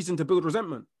that's a reason to build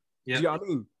resentment. Yeah. Do you know what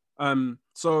I mean?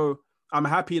 So I'm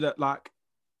happy that like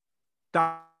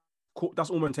that's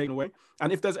almost taken away.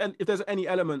 And if there's any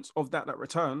elements of that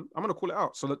return, I'm gonna call it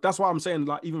out. So that's why I'm saying,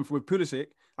 like, even with Pulisic,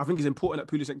 I think it's important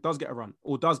that Pulisic does get a run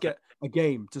or does get a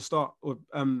game to start. Or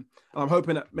and I'm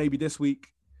hoping that maybe this week,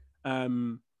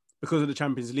 because of the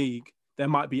Champions League, there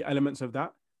might be elements of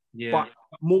that. Yeah. But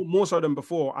more so than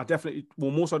before,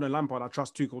 more so than Lampard, I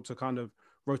trust Tuchel to kind of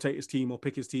rotate his team or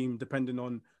pick his team depending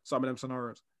on some of them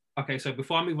scenarios. Okay, so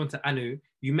before I move on to Anu,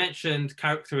 you mentioned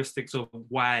characteristics of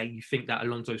why you think that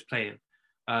Alonso's playing.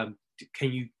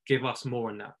 Can you give us more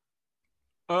on that?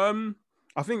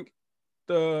 I think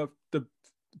the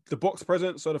box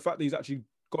presence, so the fact that he's actually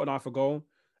got an eye for goal,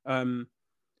 in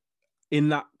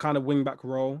that kind of wing back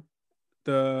role,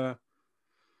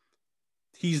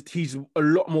 he's a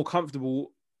lot more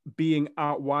comfortable being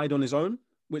out wide on his own,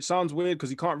 which sounds weird because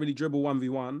he can't really dribble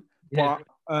 1v1, but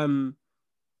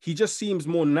he just seems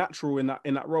more natural in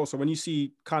that role. So when you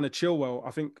see kind of Chilwell,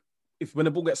 I think when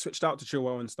the ball gets switched out to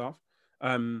Chilwell and stuff,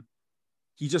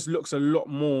 he just looks a lot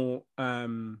more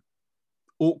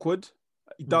awkward.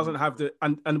 He doesn't have the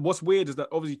and what's weird is that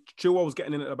obviously Chilwell was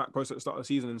getting in at the back post at the start of the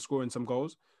season and scoring some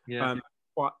goals. Yeah.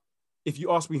 But if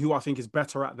you ask me who I think is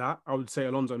better at that, I would say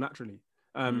Alonso naturally.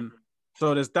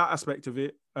 So there's that aspect of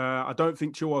it. I don't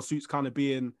think Chilwell suits kind of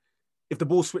being, if the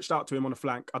ball switched out to him on the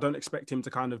flank, I don't expect him to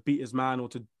kind of beat his man or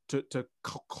to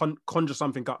conjure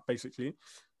something up, basically.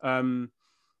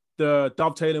 The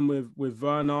dovetailing with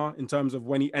Werner in terms of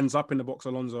when he ends up in the box,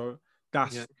 Alonso,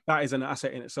 that is an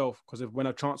asset in itself, because when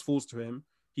a chance falls to him,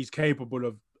 he's capable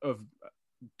of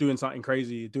doing something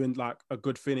crazy, doing like a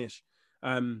good finish.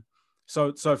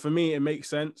 So for me, it makes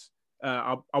sense.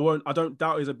 I don't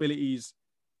doubt his abilities,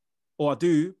 or I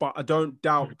do, but I don't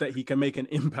doubt that he can make an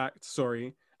impact,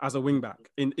 as a wingback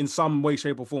in some way,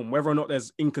 shape or form. Whether or not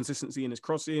there's inconsistency in his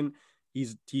crossing,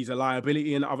 he's a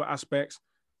liability in other aspects.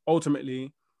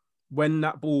 Ultimately, when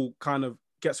that ball kind of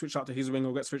gets switched out to his wing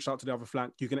or gets switched out to the other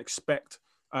flank, you can expect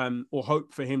or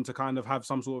hope for him to kind of have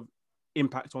some sort of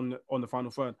impact on the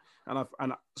final third.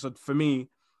 And so for me,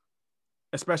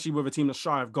 especially with a team that's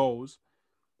shy of goals,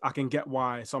 I can get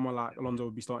why someone like Alonso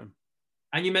would be starting.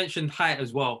 And you mentioned height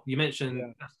as well. You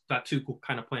mentioned that Tuchel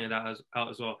kind of pointed that out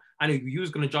as well. I knew you was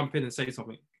going to jump in and say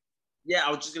something. Yeah,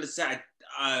 I was just going to say,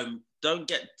 I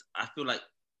feel like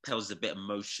Pell's a bit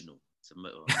emotional.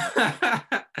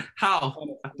 How?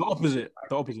 The opposite.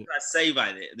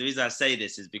 The reason I say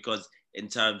this is because in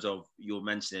terms of you're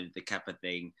mentioning the Kepa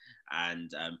thing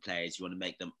and players, you want to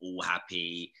make them all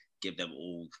happy, give them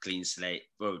all clean slate.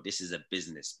 Bro, this is a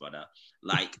business, brother.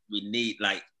 Like, we need,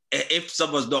 like, if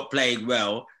someone's not playing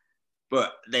well,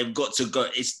 but they've got to go.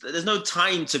 There's no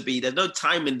time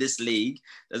in this league.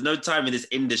 There's no time in this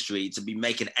industry to be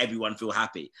making everyone feel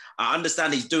happy. I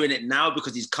understand he's doing it now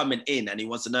because he's coming in and he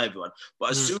wants to know everyone.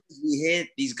 But as soon as we hear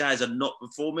these guys are not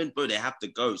performing, bro, they have to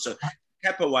go. So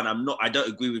Kepa one, I don't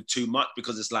agree with too much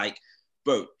because it's like,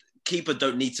 bro, keeper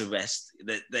don't need to rest.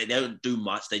 They don't do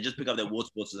much. They just pick up their water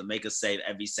bottles and make a save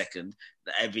every 10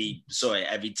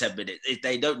 minutes.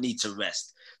 They don't need to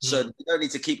rest. So you don't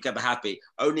need to keep Kepa happy.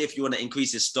 Only if you want to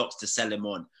increase his stocks to sell him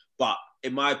on. But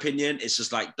in my opinion, it's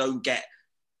just like, don't get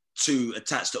too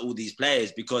attached to all these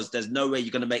players because there's no way you're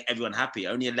going to make everyone happy.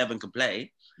 Only 11 can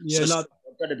play. Yeah, so I'm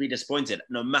going to be disappointed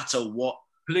no matter what.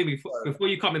 Palumi, before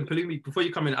you come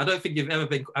in, I don't think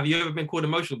have you ever been called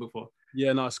emotional before?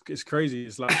 Yeah, no, it's crazy.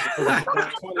 It's like, but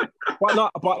you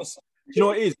know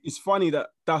what it is? It's funny that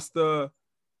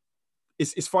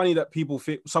it's funny that people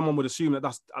think someone would assume that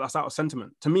that's out of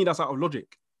sentiment. To me, that's out of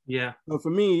logic. Yeah. So for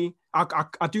me,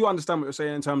 I do understand what you're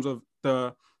saying in terms of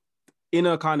in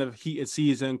a kind of heated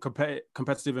season,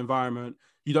 competitive environment,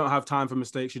 you don't have time for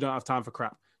mistakes. You don't have time for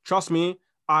crap. Trust me,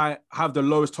 I have the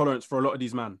lowest tolerance for a lot of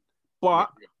these men.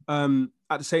 But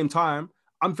at the same time,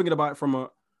 I'm thinking about it from a.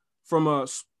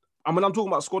 And when I'm talking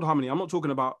about squad harmony, I'm not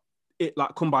talking about it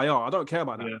like kumbaya. I don't care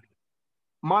about that. Yeah.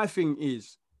 My thing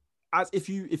is, as if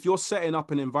you're setting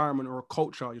up an environment or a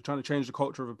culture, you're trying to change the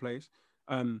culture of a place,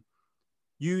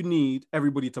 you need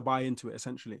everybody to buy into it,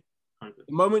 essentially. 100%.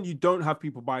 The moment you don't have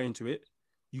people buy into it,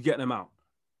 you get them out.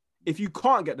 If you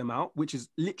can't get them out, which is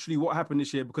literally what happened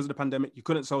this year because of the pandemic, you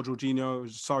couldn't sell Jorginho.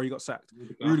 Sorry, he got sacked.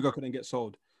 Rudiger couldn't get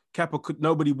sold.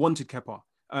 Nobody wanted Kepa.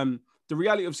 The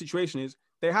reality of the situation is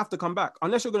they have to come back.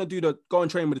 Unless you're going to do the go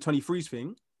and train with the 23s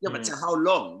thing. Yeah, but to how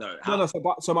long, though?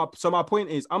 So my point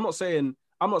is, I'm not saying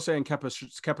Kepa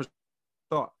should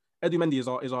start. Edu Mendy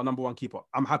is our number one keeper.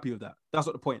 I'm happy with that. That's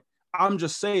not the point. I'm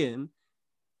just saying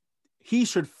he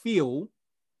should feel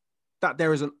that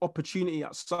there is an opportunity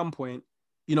at some point,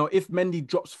 you know, if Mendy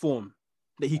drops form,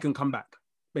 that he can come back.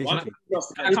 Basically.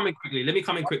 Let me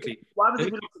come in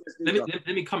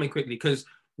quickly because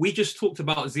we just talked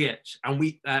about Ziyech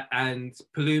and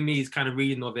Palumi's kind of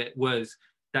reading of it was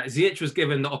that Ziyech was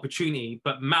given the opportunity,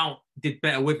 but Mount did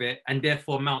better with it, and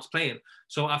therefore Mount's playing.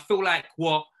 So I feel like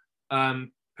what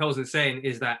Pels is saying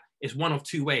is that it's one of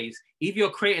two ways. Either you're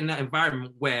creating that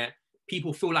environment where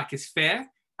people feel like it's fair,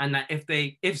 and that if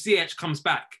Ziyech comes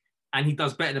back and he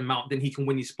does better than Mount, then he can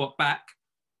win his spot back.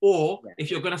 Or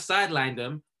if you're going to sideline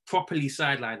them, properly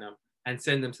sideline them and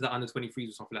send them to the under 23s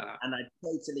or something like that. And I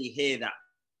totally hear that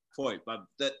point, but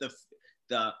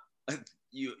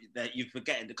you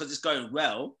forgetting because it's going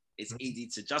well. It's easy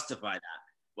to justify that.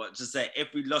 But to say if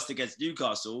we lost against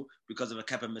Newcastle because of a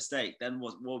Kepa mistake, then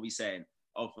what are we saying?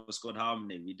 Oh, for squad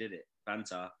harmony, we did it.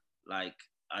 Fanta, like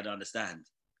I don't understand.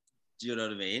 Do you know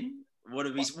what I mean?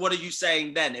 What are you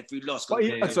saying then if we lost?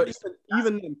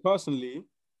 Even then, personally,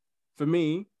 for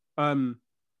me, I'm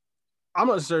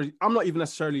not even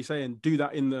necessarily saying do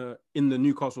that in the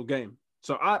Newcastle game.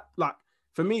 So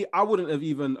for me, I wouldn't have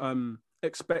even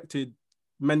expected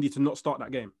Mendy to not start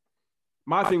that game.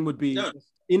 My thing would be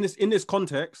in this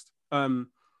context,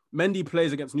 Mendy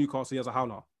plays against Newcastle, he has a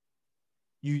howler.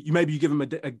 You maybe you give him a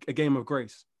game of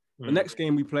grace. The next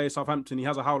game we play Southampton, he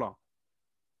has a howler.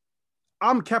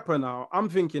 I'm Kepa now. I'm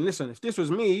thinking, listen, if this was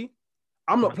me,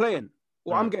 I'm not playing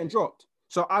or I'm getting dropped.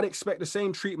 So I'd expect the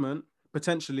same treatment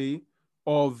potentially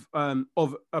of a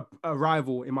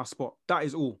rival in my spot. That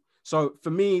is all. So for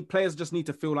me, players just need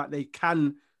to feel like they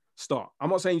can start.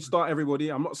 I'm not saying start everybody.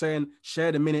 I'm not saying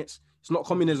share the minutes. It's not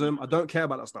communism. I don't care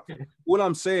about that stuff. All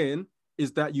I'm saying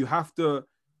is that you have to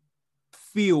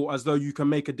feel as though you can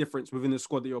make a difference within the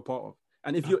squad that you're part of.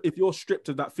 And if you're stripped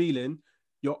of that feeling,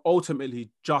 you're ultimately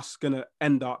just gonna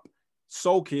end up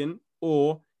sulking,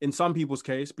 or in some people's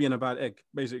case, being a bad egg,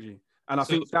 basically. And I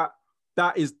think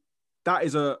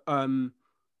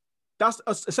that's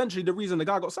essentially the reason the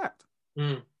guy got sacked. You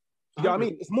know what I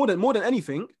mean? It's more than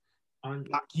anything.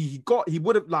 Like he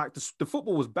would have like the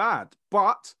football was bad,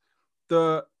 but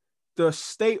the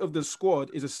state of the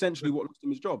squad is essentially what lost him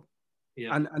his job.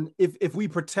 Yeah. And if we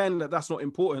pretend that that's not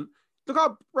important, look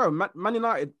how Man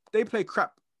United, they play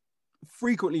crap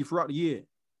frequently throughout the year.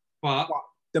 But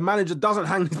the manager doesn't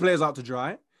hang his players out to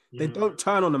dry. They don't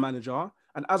turn on the manager.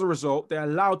 And as a result, they're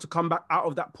allowed to come back out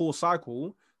of that poor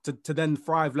cycle to then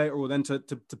thrive later, or then to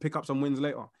pick up some wins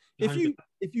later. If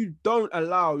you don't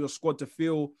allow your squad to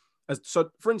feel as, so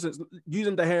for instance,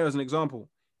 using De Gea as an example,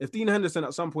 if Dean Henderson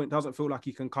at some point doesn't feel like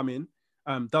he can come in,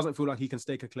 doesn't feel like he can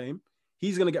stake a claim,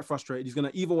 he's going to get frustrated. He's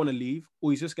going to either want to leave,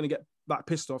 or he's just going to get like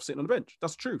pissed off sitting on the bench.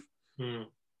 That's the truth.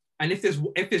 And if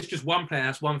there's just one player,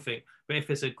 that's one thing. But if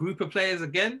it's a group of players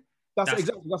again, that's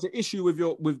the issue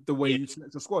with the way you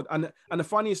select your squad. And the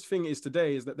funniest thing is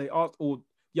today is that they asked, or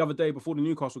the other day before the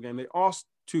Newcastle game, they asked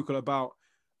Tuchel about,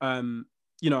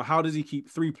 how does he keep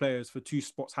 3 players for 2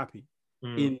 spots happy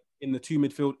in the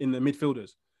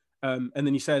midfielders. And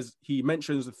then he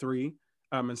mentions the 3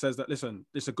 and says that, listen,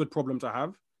 it's a good problem to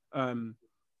have.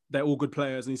 They're all good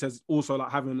players. And he says also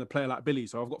like having a player like Billy.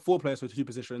 So I've got 4 players for 2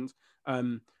 positions.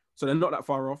 So they're not that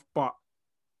far off, but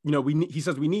he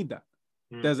says we need that.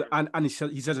 He says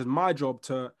it's my job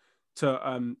to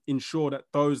ensure that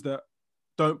those that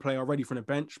don't play are ready from the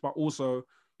bench, but also,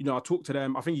 I talk to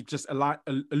them. I think he just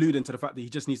alluding to the fact that he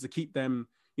just needs to keep them,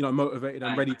 motivated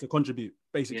and ready to contribute,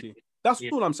 basically. That's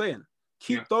all I'm saying.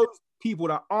 Keep those people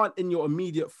that aren't in your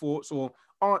immediate thoughts or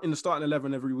aren't in the starting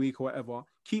 11 every week or whatever,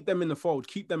 keep them in the fold,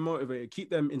 keep them motivated, keep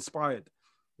them inspired.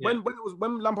 When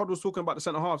Lampard was talking about the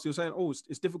centre halves, he was saying,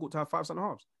 it's difficult to have 5 centre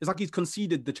halves. It's like he's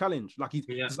conceded the challenge. Like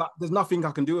it's like, there's nothing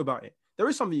I can do about it. There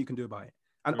is something you can do about it.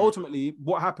 And ultimately,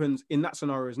 what happens in that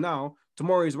scenario is now,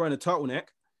 tomorrow he's wearing a turtleneck,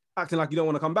 acting like you don't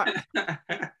want to come back. You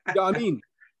know what I mean?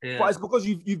 Yeah. But it's because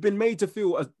you've been made to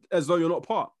feel as though you're not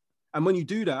part. And when you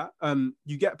do that,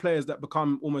 you get players that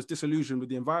become almost disillusioned with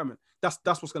the environment. That's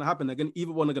what's going to happen. They're going to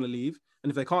either one are going to leave, and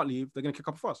if they can't leave, they're going to kick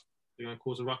up a fuss. They're going to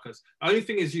cause a ruckus. The only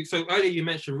thing is, so earlier you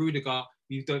mentioned Rudiger.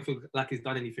 You don't feel like he's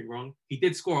done anything wrong. He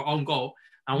did score an own goal.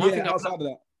 And one thing outside of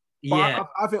that, but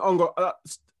I think on goal,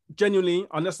 genuinely,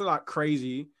 unless they're like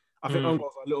crazy, I think on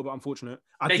goals are a little bit unfortunate.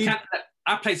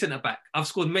 I play centre back. I've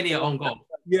scored many an own goal.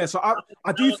 Yeah, so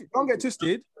I do. Don't get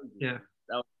twisted. Yeah,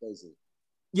 that was crazy.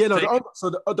 Yeah, no.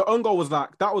 The own goal was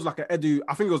like an Edu.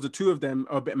 I think it was the 2 of them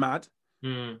are a bit mad.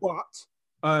 But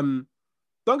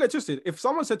don't get twisted. If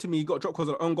someone said to me, "You got dropped because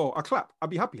of an own goal," I clap. I'd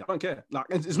be happy. I don't care. Like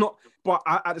it's not. But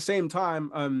at the same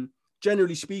time,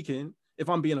 generally speaking, if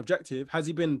I'm being objective, has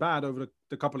he been bad over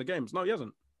the couple of games? No, he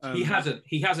hasn't.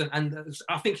 He hasn't. And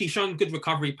I think he's shown good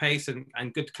recovery pace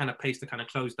and good kind of pace to kind of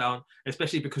close down,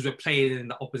 especially because we're playing in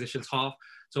the opposition's half.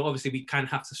 So obviously we can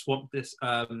have to swamp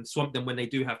them when they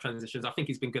do have transitions. I think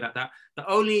he's been good at that. The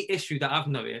only issue that I've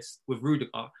noticed with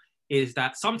Rudiger is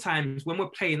that sometimes when we're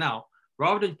playing out,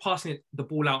 rather than passing the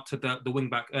ball out to the wing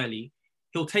back early,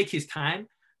 he'll take his time.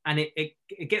 And it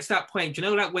gets to that point,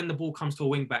 like when the ball comes to a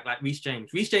wing back, like Reece James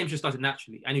just does it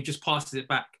naturally and he just passes it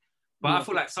back. But I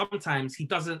feel like sometimes he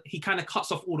kind of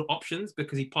cuts off all the options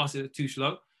because he passes it too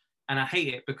slow. And I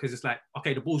hate it because it's like,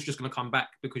 okay, the ball's just going to come back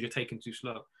because you're taking too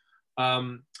slow.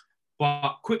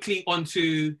 But quickly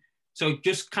onto, so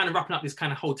just kind of wrapping up this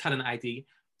kind of whole talent ID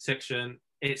section,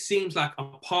 it seems like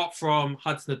apart from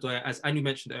Hudson-Odoi, as Anu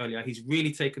mentioned earlier, he's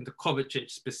really taken to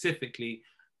Kovacic specifically.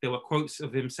 There were quotes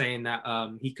of him saying that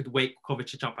he could wake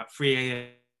Kovacic up at 3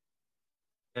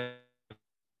 a.m.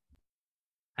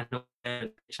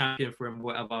 and champion for him,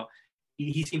 whatever.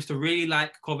 He seems to really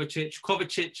like Kovacic.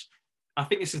 Kovacic, I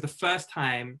think this is the first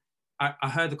time, I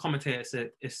heard the commentator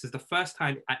said, this is the first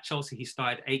time at Chelsea he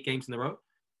started 8 games in a row.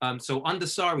 So under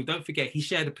Sarri, don't forget, he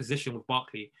shared a position with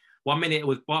Barkley. 1 minute it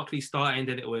was Barkley starting,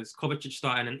 then it was Kovacic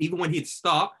starting. And even when he'd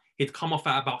start, he'd come off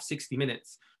at about 60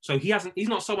 minutes. So he's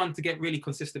not someone to get really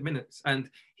consistent minutes. And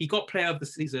he got player of the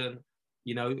season,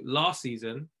 last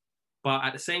season. But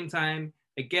at the same time,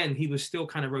 again, he was still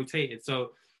kind of rotated.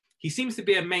 So he seems to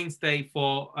be a mainstay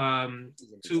for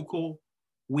Tuchel.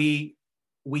 We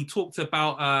talked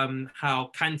about how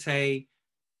Kante,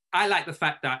 I like the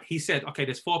fact that he said, okay,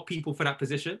 there's 4 people for that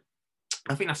position.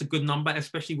 I think that's a good number,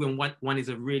 especially when one is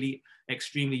a really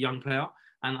extremely young player.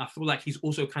 And I feel like he's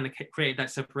also kind of created that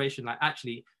separation. Like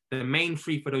actually, the main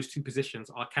 3 for those 2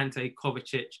 positions are Kante,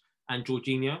 Kovacic, and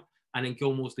Jorginho. And then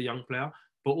Gilmour's the young player.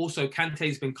 But also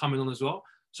Kante's been coming on as well.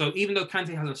 So even though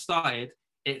Kante hasn't started,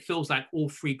 it feels like all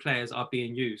 3 players are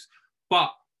being used.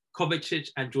 But Kovacic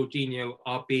and Jorginho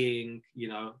are being,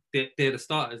 they're the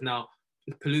starters. Now,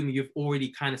 Palumi, you've already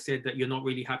kind of said that you're not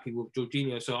really happy with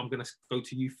Jorginho. So I'm going to go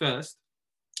to you first.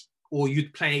 Or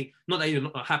you'd play, not that you're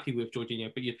not happy with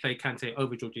Jorginho, but you'd play Kante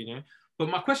over Jorginho. But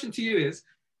my question to you is,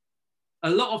 a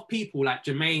lot of people like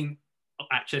Jermaine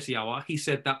at Chelsea Hour, he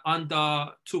said that under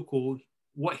Tuchel,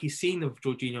 what he's seen of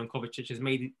Jorginho and Kovacic has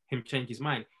made him change his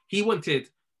mind. He wanted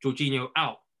Jorginho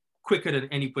out quicker than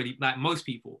anybody, like most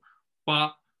people.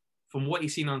 But from what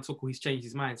he's seen on Tuchel, he's changed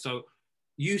his mind. So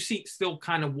you still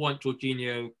kind of want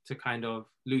Jorginho to kind of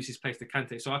lose his place to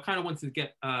Kante. So I kind of wanted to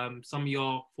get some of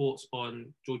your thoughts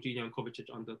on Jorginho and Kovacic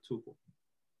under Tuchel.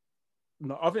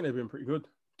 No, I think they've been pretty good,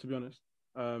 to be honest.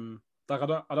 Like I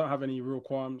don't have any real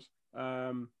qualms.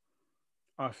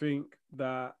 I think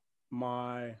that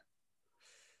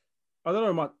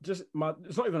it's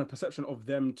not even a perception of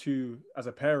them two as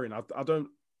a pairing. I don't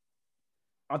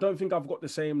think I've got the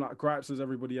same like gripes as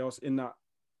everybody else in that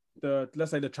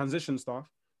let's say the transition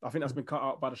stuff. I think that's been cut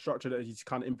out by the structure that he's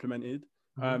kind of implemented.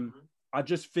 I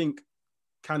just think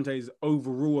Kante is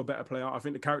overall a better player. I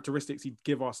think the characteristics he'd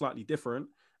give are slightly different.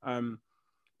 But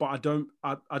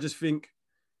I just think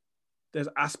there's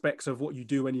aspects of what you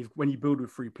do when you build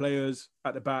with three players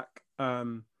at the back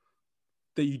that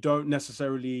you don't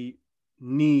necessarily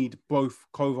need both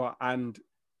Kova and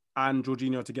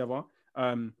Jorginho together.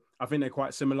 I think they're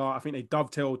quite similar. I think they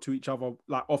dovetail to each other,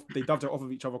 they dovetail off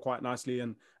of each other quite nicely,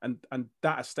 and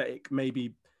that aesthetic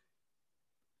maybe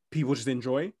people just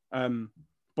enjoy.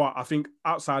 But I think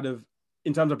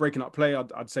in terms of breaking up play,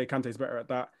 I'd say Kante's better at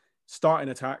that. Starting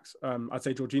attacks, I'd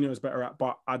say Jorginho is better at,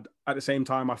 but at the same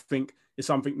time, I think it's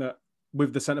something that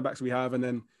with the centre backs we have, and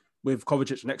then with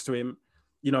Kovacic next to him,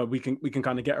 we can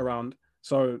kind of get around.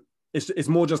 So it's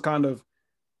more just kind of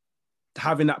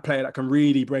having that player that can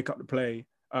really break up the play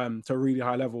to a really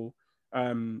high level,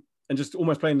 and just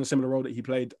almost playing a similar role that he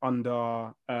played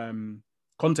under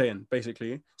Conte in,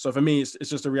 basically. So for me, it's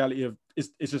just the reality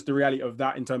of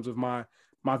that in terms of my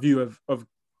view of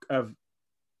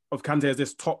Kante as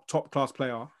this top class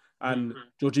player, and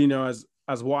Jorginho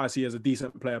as what I see as a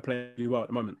decent player playing really well at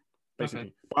the moment, basically.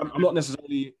 Okay. But I'm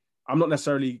not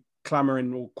necessarily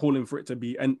clamoring or calling for it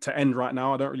to end right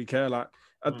now. I don't really care. Like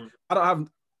I don't have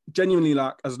genuinely,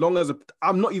 like, as long as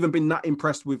I'm not even been that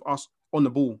impressed with us on the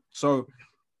ball. So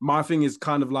my thing is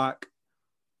kind of like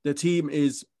the team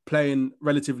is playing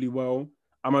relatively well.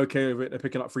 I'm okay with it. They're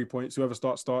picking up 3 points. Whoever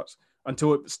starts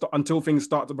until things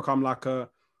start to become like a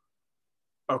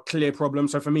clear problem.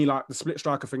 So for me, like the split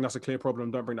striker thing, that's a clear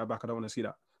problem. Don't bring that back. I don't want to see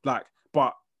that. Like,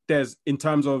 but there's, in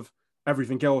terms of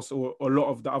everything else or a lot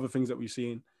of the other things that we've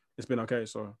seen, it's been okay.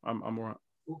 So I'm all right.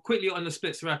 Well, quickly on the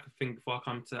split striker thing before I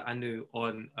come to Anu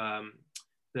on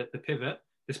the pivot.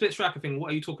 The split striker thing,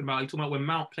 what are you talking about? Are you talking about when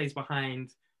Mount plays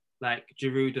behind like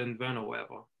Giroud and Werner or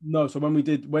whatever? No, so when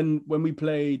we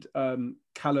played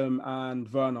Callum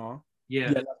and Werner,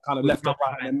 that kind of left up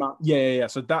right and then Mount, yeah.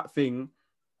 So that thing,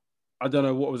 I don't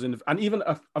know what was in, and even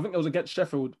I think it was against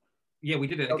Sheffield. Yeah, we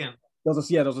did it again. There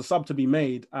was a sub to be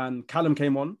made, and Callum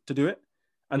came on to do it.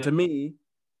 And to me,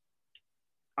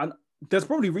 and there's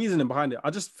probably reasoning behind it. I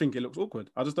just think it looks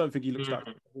awkward. I just don't think he looks that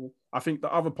comfortable. I think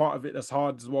the other part of it that's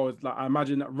hard as well is, like, I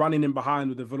imagine that running in behind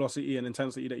with the velocity and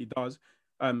intensity that he does,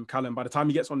 Callum, by the time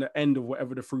he gets on the end of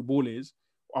whatever the through ball is,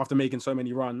 after making so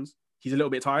many runs, he's a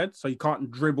little bit tired, so he can't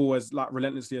dribble as like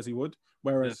relentlessly as he would.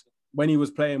 Whereas when he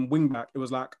was playing wing back, it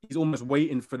was like he's almost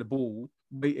waiting for the ball,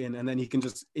 and then he can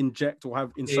just inject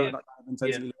or insert that kind of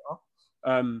intensity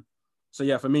later. So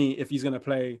yeah, for me, if he's going to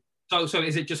play... So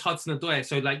is it just Hudson-Odoi?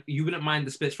 So like you wouldn't mind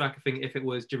the split striker thing if it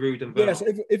was Giroud and Werner? Yeah, so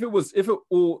if it was,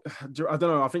 I don't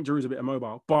know, I think Giroud's a bit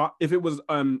immobile, but if it was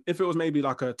maybe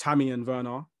like a Tammy and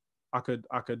Werner, I could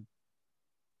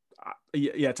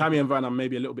Tammy and Werner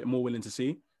maybe a little bit more willing to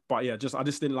see. But yeah, I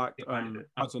just didn't like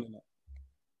Hudson in that.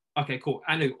 Okay, cool.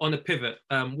 Anu, on the pivot,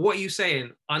 what are you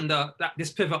saying under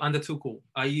this pivot under Tuchel?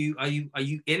 Are you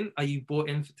in? Are you bought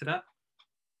in to that?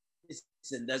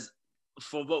 Listen,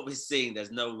 for what we're seeing,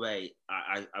 there's no way.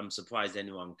 I'm surprised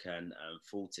anyone can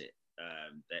fault it.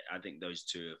 I think those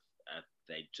two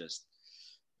they've just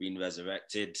been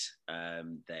resurrected.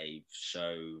 They've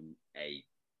shown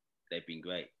they've been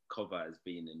great. Kova has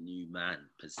been a new man,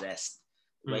 possessed.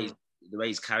 The way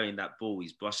he's carrying that ball,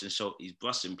 he's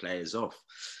brushing players off.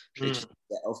 Just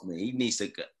get off me. He needs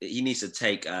to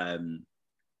take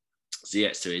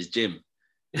Ziyech to his gym.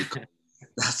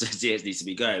 That's where Ziyech needs to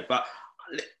be going. But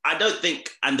I don't think,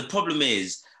 and the problem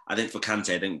is, I think for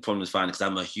Kante, I think the problem is fine because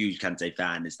I'm a huge Kante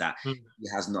fan, is that he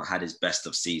has not had his best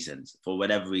of seasons. For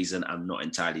whatever reason, I'm not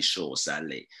entirely sure,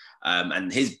 sadly.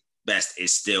 And his best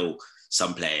is still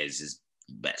some players'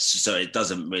 best. So it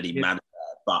doesn't really matter.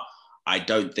 But I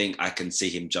don't think I can see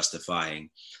him justifying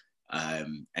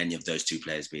any of those two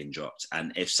players being dropped.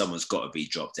 And if someone's got to be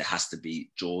dropped, it has to be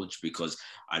George, because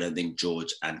I don't think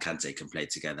George and Kante can play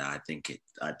together. I think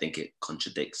it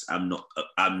contradicts. I'm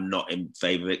not in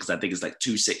favour of it because I think it's like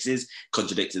 2 6s,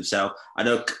 contradicts himself. I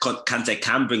know Kante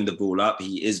can bring the ball up.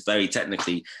 He is very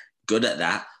technically good at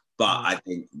that. But I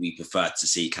think we prefer to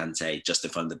see Kante just in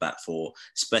front of the back four,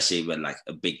 especially when like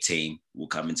a big team will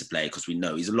come into play, because we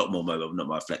know he's a lot more mobile, not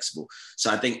more flexible. So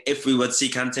I think if we were to see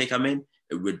Kante come in,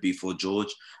 it would be for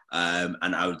George.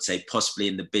 And I would say possibly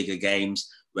in the bigger games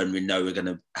when we know we're going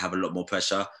to have a lot more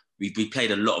pressure. We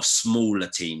played a lot of smaller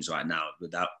teams right now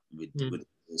with that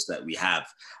we have.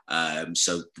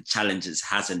 So the challenges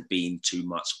hasn't been too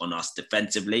much on us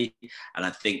defensively. And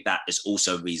I think that is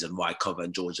also a reason why Cover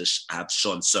and Georgia have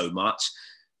shone so much.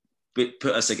 But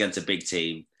put us against a big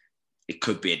team, it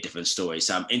could be a different story.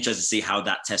 So I'm interested to see how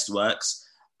that test works.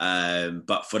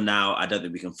 But for now, I don't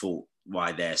think we can fault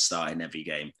why they're starting every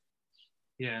game.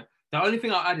 Yeah. The only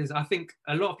thing I'll add is I think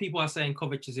a lot of people are saying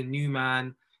Kovac is a new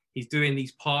man. He's doing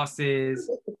these passes.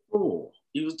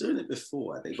 He was doing it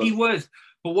before, I think. He was.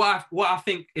 But what I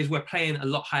think is we're playing a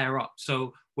lot higher up.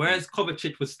 So whereas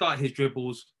Kovacic would start his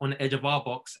dribbles on the edge of our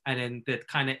box and then they'd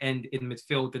kind of end in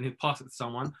midfield and he'd pass it to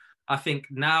someone, I think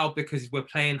now because we're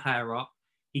playing higher up,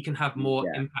 he can have more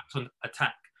impact on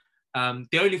attack.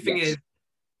 The only thing is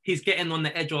he's getting on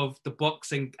the edge of the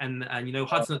box and you know,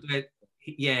 Hudson,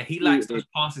 he likes those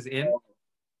passes in.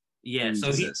 Yeah,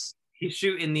 so his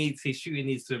shooting needs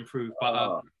to improve.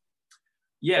 But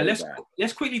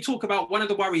let's quickly talk about one of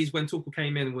the worries when Tuchel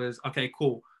came in was, okay,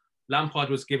 cool. Lampard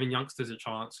was giving youngsters a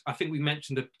chance. I think we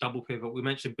mentioned the double pivot. We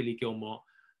mentioned Billy Gilmore.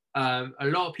 A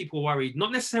lot of people worried,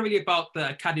 not necessarily about the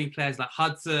academy players like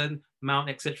Hudson, Mount,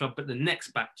 etc., but the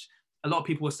next batch. A lot of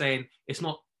people were saying it's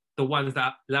not the ones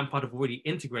that Lampard have already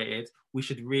integrated. We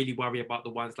should really worry about the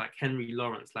ones like Henry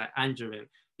Lawrence, like Angerin,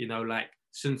 you know, like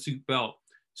Sun Suk Bell.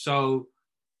 So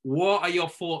what are your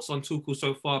thoughts on Tuchel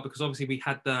so far? Because obviously we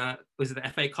had the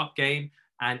FA Cup game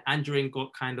and Angerin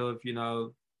got kind of, you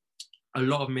know, a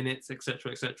lot of minutes,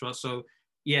 etc., etc. So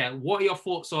yeah, what are your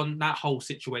thoughts on that whole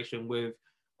situation with,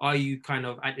 are you kind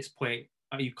of at this point,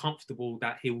 are you comfortable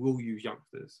that he will use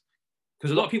youngsters?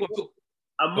 Because a lot of people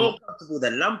I'm more comfortable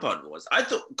than Lampard was. I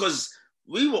thought, because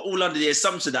we were all under the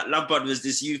assumption that Lampard was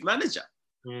this youth manager.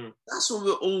 That's what we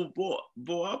were all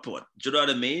brought up on. Do you know what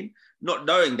I mean? Not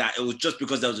knowing that it was just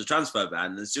because there was a transfer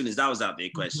ban. And as soon as that was out of the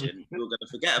equation, we were going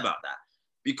to forget about that.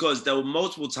 Because there were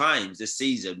multiple times this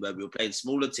season where we were playing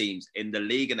smaller teams in the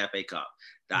league and FA Cup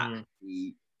that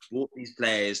we brought these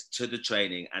players to the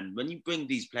training. And when you bring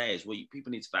these players,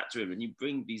 people need to factor in, when you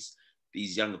bring these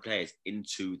younger players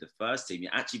into the first team,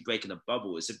 you're actually breaking a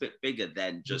bubble. It's a bit bigger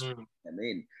than just bringing them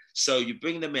in. So you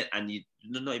bring them in and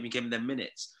you're not even giving them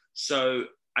minutes. So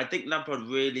I think Lampard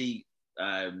really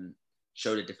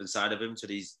showed a different side of him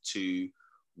to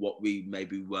what we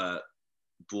maybe were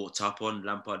brought up on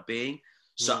Lampard being.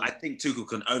 So I think Tuchel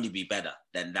can only be better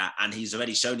than that. And he's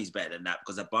already shown he's better than that,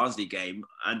 because the Barnsley game,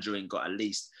 Angerin got at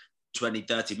least 20,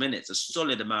 30 minutes, a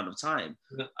solid amount of time.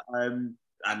 And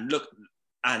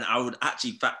I would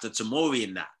actually factor Tomori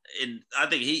in that. I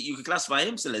think you could classify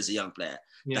him still as a young player.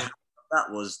 Yeah. That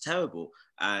was terrible.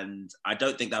 And I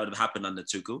don't think that would have happened under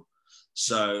Tuchel.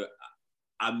 So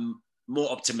I'm more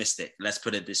optimistic, let's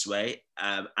put it this way.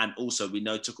 And also we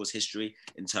know Tuchel's history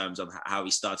in terms of how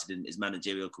he started in his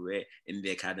managerial career in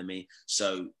the academy.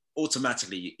 So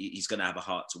automatically he's going to have a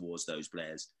heart towards those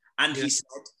players. And he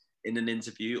said in an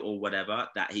interview or whatever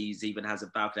that he's even has a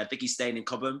balcony. I think he's staying in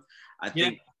Cobham. I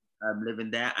think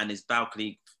living there, and his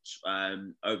balcony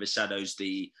overshadows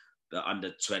the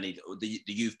under 20, the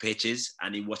youth pitches,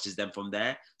 and he watches them from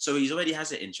there. So he's already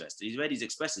has an interest. He's already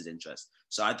expressed his interest.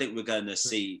 So I think we're going to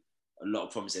see a lot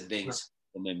of promising things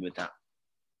from him with that.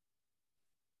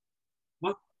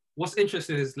 What's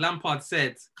interesting is Lampard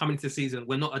said coming to the season,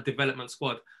 we're not a development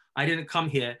squad. I didn't come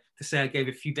here to say I gave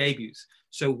a few debuts.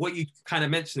 So what you kind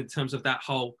of mentioned in terms of that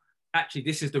whole, actually,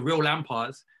 this is the real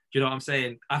Lampard. Do you know what I'm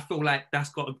saying? I feel like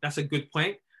that's a good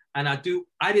point. And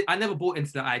I never bought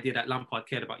into the idea that Lampard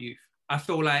cared about youth. I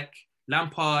feel like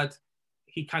Lampard,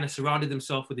 he kind of surrounded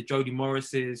himself with the Jody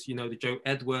Morrises, you know, the Joe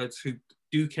Edwards, who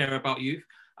do care about youth.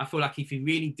 I feel like if he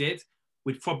really did,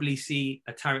 we'd probably see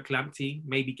a Tariq Lamptey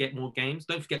maybe get more games.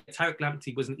 Don't forget, Tariq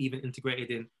Lamptey wasn't even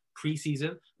integrated in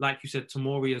pre-season, like you said,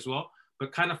 Tomori as well,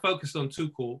 but kind of focused on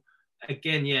Tuchel.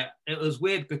 Again, it was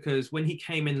weird because when he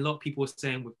came in, a lot of people were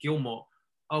saying with Gilmore,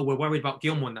 oh, we're worried about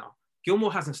Gilmore now.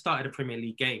 Gilmore hasn't started a Premier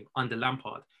League game under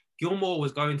Lampard. Gilmore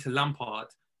was going to Lampard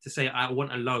to say, I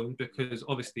want a loan because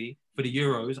obviously for the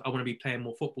Euros, I want to be playing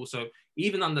more football. So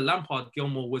even under Lampard,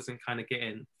 Gilmore wasn't kind of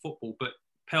getting football. But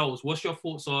Pels, what's your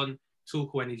thoughts on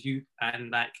Tuchel and his youth and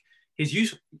like his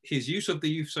use of the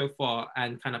youth so far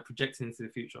and kind of projecting into the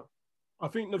future? I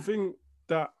think the thing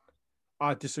that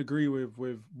I disagree with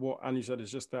what Andy said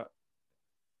is just that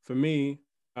for me,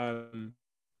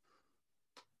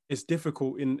 it's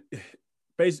difficult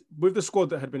with the squad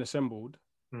that had been assembled.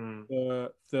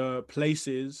 the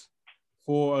places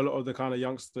for a lot of the kind of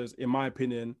youngsters, in my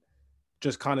opinion,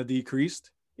 just kind of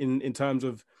decreased in terms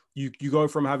of you go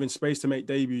from having space to make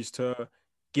debuts to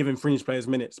giving fringe players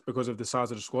minutes because of the size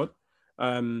of the squad.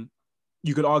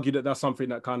 You could argue that that's something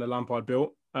that kind of Lampard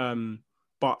built.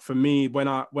 But for me, when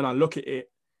I look at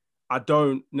it, I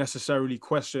don't necessarily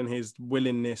question his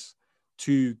willingness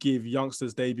to give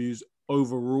youngsters debuts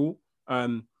overall.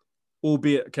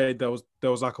 Albeit, okay, there was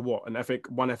like one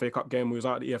FA Cup game. We was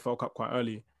out of the EFL Cup quite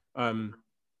early.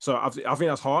 So I think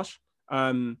that's harsh.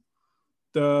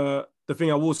 The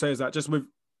thing I will say is that just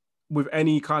with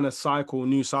any kind of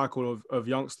new cycle of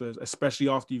youngsters, especially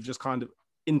after you've just kind of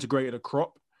integrated a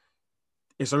crop,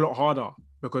 it's a lot harder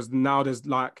because now there's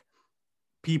like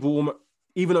people,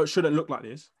 even though it shouldn't look like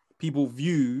this, people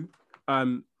view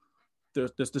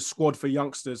the squad for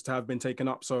youngsters to have been taken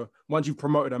up. So once you've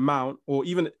promoted a Mount, or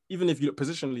even if you look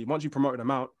positionally, once you promoted a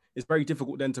Mount, it's very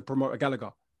difficult then to promote a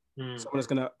Gallagher. Someone that's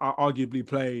going to arguably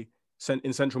play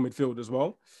in central midfield as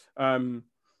well.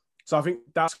 So I think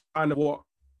that's kind of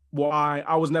what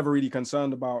I was never really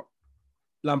concerned about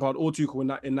Lampard or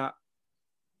Tuchel in that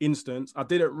instance. I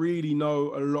didn't really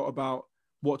know a lot about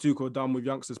what Tuchel had done with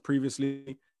youngsters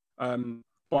previously. But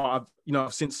I've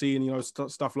since seen,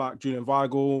 stuff like Julian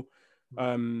Weigl,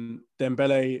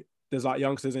 Dembele. There's like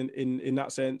youngsters in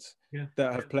that sense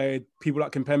that have played. People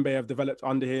like Kimpembe have developed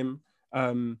under him.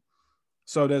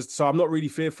 So I'm not really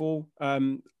fearful.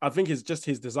 I think it's just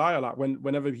his desire. Like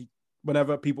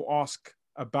whenever people ask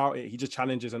about it, he just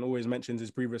challenges and always mentions his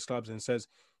previous clubs and says,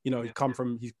 he's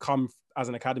come as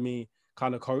an academy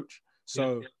kind of coach.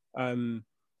 So I'm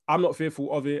not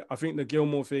fearful of it. I think the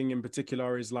Gilmour thing in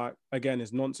particular is like, again,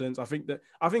 is nonsense. I think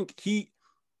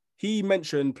he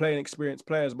mentioned playing experienced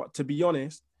players, but to be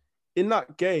honest, in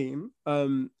that game,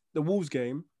 the Wolves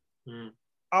game,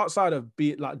 outside of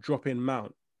dropping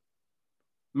Mount,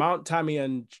 Tammy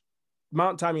and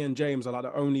James are like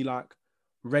the only like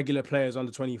regular players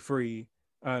under 23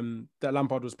 that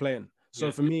Lampard was playing.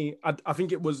 So for me, I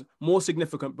think it was more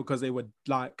significant because they were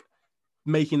like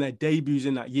making their debuts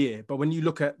in that year. But when you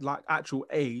look at like actual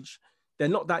age, they're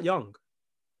not that young.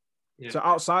 Yeah. So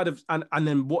outside of and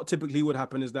then what typically would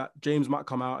happen is that James might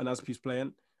come out and Azpi's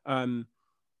playing.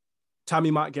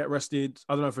 Tammy might get rested.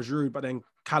 I don't know for Giroud, but then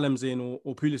Callum's in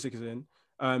or Pulisic is in.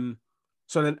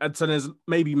 So there's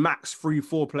maybe max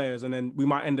 3-4 players, and then we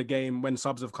might end the game when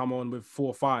subs have come on with 4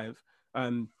 or 5,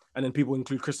 and then people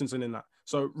include Christensen in that.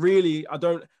 So really, I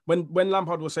don't. When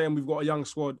Lampard was saying we've got a young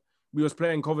squad, we was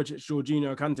playing Kovacic,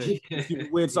 Jorginho,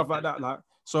 Kante, weird stuff like that. Like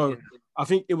so, I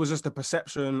think it was just the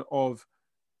perception of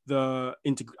I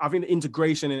think the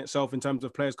integration in itself in terms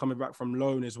of players coming back from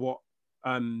loan is what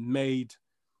made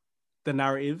the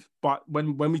narrative. But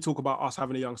when we talk about us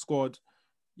having a young squad,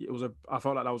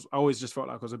 I always just felt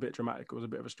like it was a bit dramatic. It was a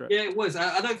bit of a stretch. Yeah, it was.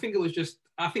 I don't think it was just.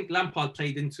 I think Lampard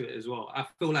played into it as well. I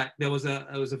feel like there was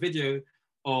a video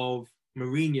of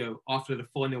Mourinho after the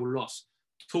 4-0 loss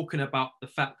talking about the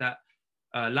fact that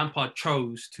Lampard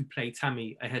chose to play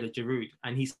Tammy ahead of Giroud,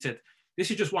 and he said this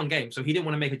is just one game, so he didn't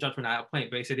want to make a judgment out of point.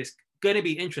 But he said it's going to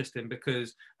be interesting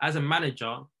because as a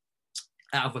manager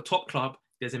out of a top club,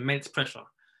 there's immense pressure,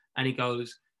 and he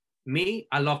goes, "Me,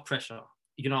 I love pressure.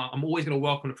 I'm always going to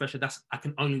work on the pressure. I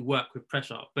can only work with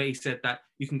pressure." But he said that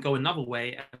you can go another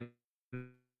way and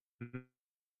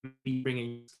be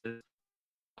bringing.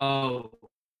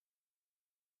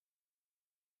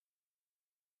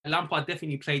 Lampard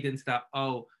definitely played into that.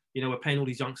 We're playing all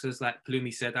these youngsters, like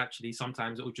Palumi said. Actually,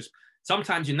 sometimes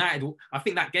United. I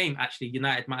think that game actually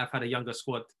United might have had a younger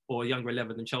squad or a younger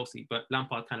 11 than Chelsea, but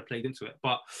Lampard kind of played into it.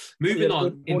 But moving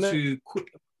on into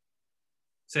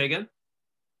say again.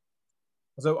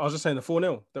 So I was just saying the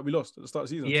 4-0 that we lost at the start of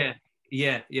the season.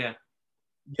 Yeah.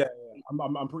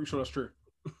 I'm pretty sure that's true.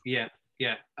 Yeah.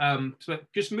 So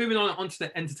just moving on to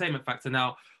the entertainment factor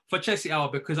now for Chelsea Hour,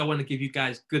 because I want to give you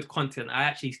guys good content. I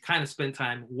actually kind of spent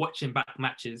time watching back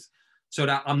matches so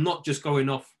that I'm not just going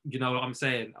off. You know what I'm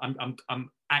saying? I'm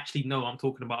actually know what I'm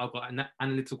talking about. I've got an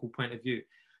analytical point of view,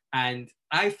 and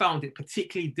I found it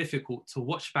particularly difficult to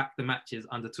watch back the matches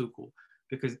under Tuchel.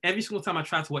 Because every single time I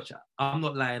try to watch it, I'm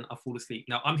not lying, I fall asleep.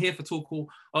 Now, I'm here for Tuchel.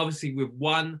 Obviously, we've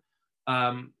won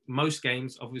most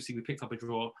games. Obviously, we picked up a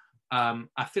draw.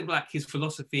 I feel like his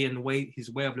philosophy and his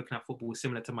way of looking at football is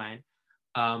similar to mine.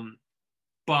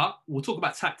 But we'll talk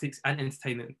about tactics and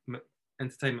entertainment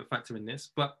factor in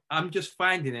this. But I'm just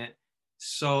finding it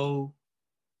so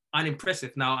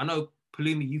unimpressive. Now, I know,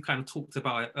 Palumi, you kind of talked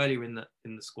about it earlier in the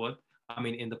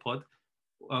pod.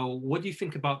 What do you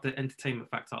think about the entertainment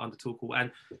factor under Tuchel?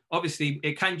 And obviously,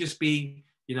 it can just be,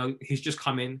 he's just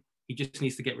come in, He just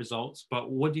needs to get results. But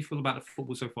what do you feel about the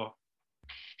football so far?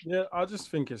 Yeah, I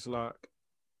just think it's like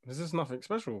there's just nothing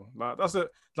special. Like that's it.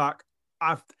 Like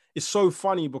it's so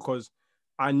funny because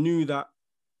I knew that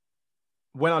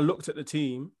when I looked at the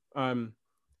team,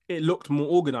 it looked more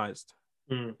organized.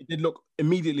 It did look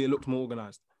immediately. It looked more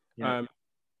organized. Yeah.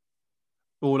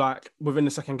 Or like within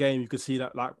the second game, you could see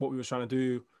that like what we were trying to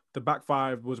do. The back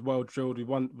five was well drilled. We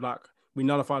won, like we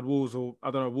nullified Wolves, or I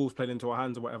don't know, Wolves played into our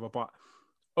hands or whatever. But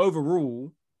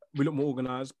overall, we look more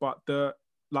organized. But the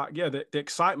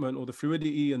excitement or the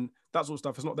fluidity and that sort of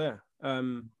stuff is not there.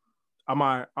 Am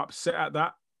I upset at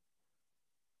that?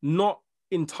 Not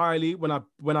entirely.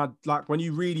 When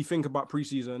you really think about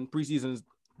preseason's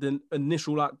the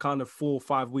initial like kind of 4 or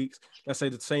 5 weeks, let's say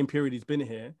the same period he's been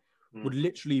here, would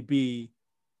literally be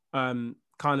kind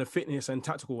of fitness and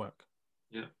tactical work.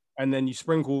 Yeah. And then you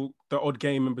sprinkle the odd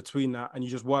game in between that and you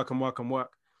just work and work and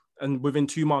work. And within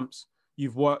 2 months,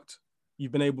 you've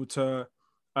been able to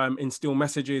instill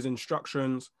messages,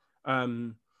 instructions,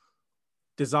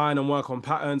 design and work on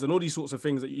patterns and all these sorts of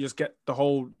things that you just get the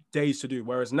whole days to do.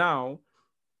 Whereas now,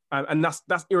 and that's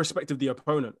irrespective of the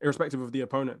opponent.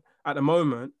 At the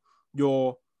moment,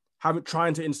 you're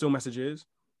trying to instill messages,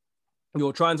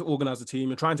 you're trying to organize the team,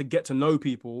 you're trying to get to know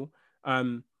people,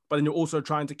 but then you're also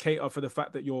trying to cater for the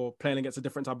fact that you're playing against a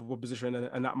different type of opposition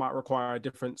and that might require a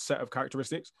different set of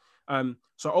characteristics.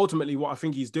 So ultimately, what I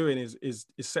think he's doing is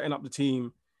setting up the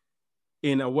team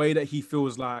in a way that he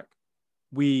feels like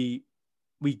we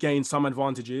gain some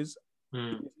advantages.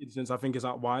 Since I think is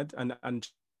out wide and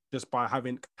just by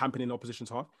having camping in the opposition's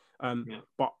half.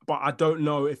 But I don't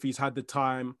know if he's had the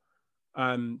time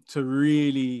to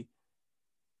really,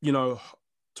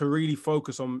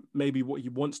 focus on maybe what he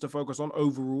wants to focus on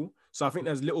overall. So I think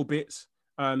there's little bits,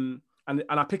 and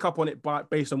I pick up on it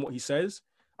based on what he says.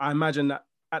 I imagine that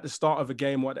at the start of a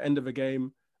game or at the end of a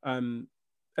game,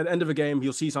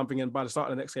 he'll see something, and by the start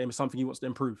of the next game, it's something he wants to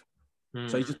improve.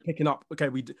 So he's just picking up. Okay,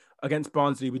 against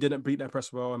Barnsley, we didn't beat their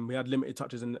press well, and we had limited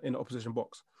touches in the opposition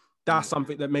box. That's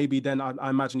something that maybe then I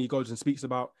imagine he goes and speaks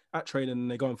about at training,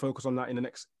 and they go and focus on that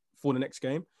for the next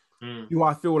game. Do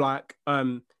I feel like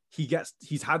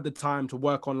he's had the time to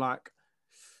work on like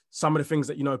some of the things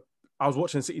that I was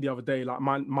watching City the other day, like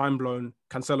mind blown.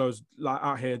 Cancelo's like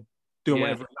out here doing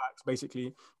whatever he likes.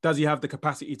 Basically, does he have the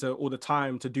capacity or the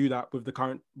time to do that with the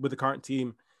current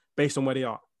team based on where they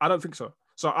are? I don't think so.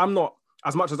 So I'm not,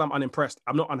 as much as I'm unimpressed,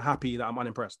 I'm not unhappy that I'm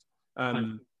unimpressed.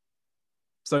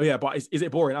 So yeah, but is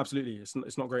it boring? Absolutely,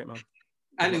 it's not great, man.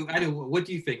 Anu, what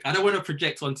do you think? I don't want to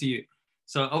project onto you.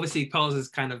 So obviously, Pels has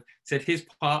kind of said his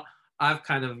part. I've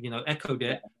kind of echoed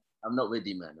it. I'm not with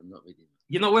you, man. I'm not with you.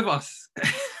 You're not with us.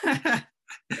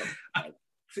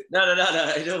 No.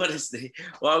 You know, honestly,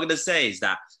 what I'm going to say is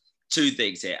that 2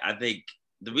 things here. I think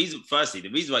the reason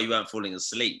why you weren't falling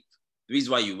asleep, the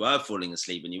reason why you were falling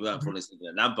asleep and you weren't falling asleep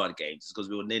in the Lampard games is because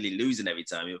we were nearly losing every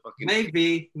time.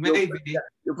 Maybe.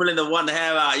 You're pulling the one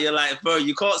hair out. You're like, bro,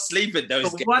 you can't sleep in those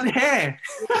games. One hair.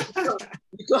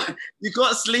 you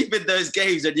can't sleep in those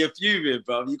games and you're fuming,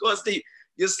 bro. You can't sleep.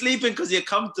 You're sleeping because you're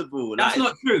comfortable. That's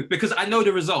not true because I know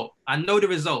the result.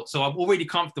 So I'm already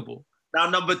comfortable. Now,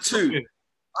 number 2,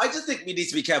 I just think we need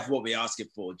to be careful what we're asking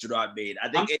for. Do you know what I mean? I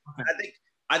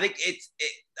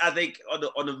think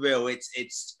on the real,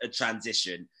 it's a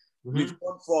transition. We've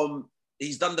gone from,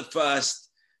 he's done the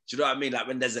first, do you know what I mean? Like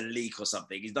when there's a leak or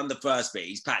something, he's done the first bit,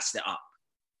 he's patched it up.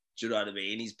 Do you know what I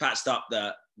mean? He's patched up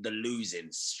the losing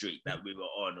streak that we were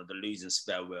on, or the losing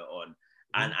spell we were on.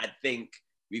 And I think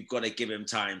we've got to give him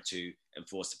time to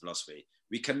enforce the philosophy.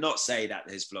 We cannot say that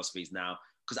his philosophy is now,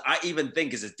 because I even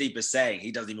think it's as deep as saying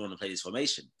he doesn't even want to play this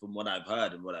formation from what I've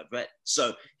heard and what I've read.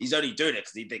 So he's only doing it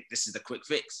because he thinks this is the quick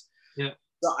fix. Yeah.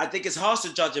 So I think it's hard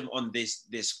to judge him on this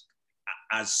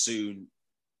as soon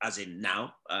as in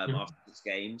now, after 6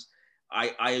 games.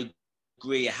 I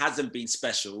agree, it hasn't been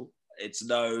special. It's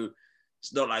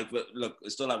not like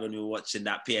when we were watching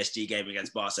that PSG game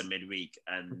against Barca midweek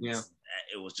and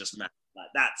it was just mad. Like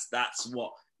that's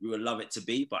what we would love it to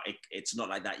be, but it's not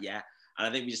like that yet. And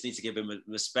I think we just need to give him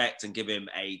respect and give him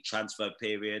a transfer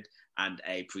period and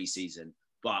a pre-season.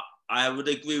 But I would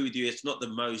agree with you, it's not the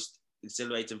most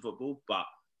exhilarating football, but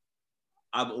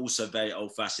I'm also very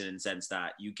old-fashioned in the sense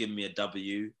that you give me a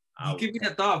W. You give me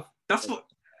a dub. That's why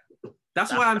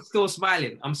I'm still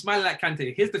smiling. I'm smiling like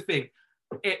Kante. Here's the thing.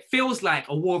 It feels like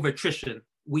a war of attrition.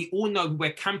 We all know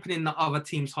we're camping in the other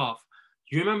team's half.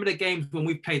 Do you remember the games when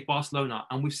we've played Barcelona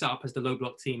and we've set up as the low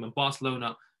block team and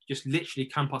Barcelona just literally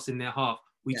camp us in their half?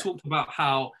 We talked about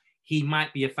how he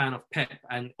might be a fan of Pep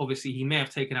and obviously he may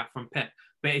have taken that from Pep,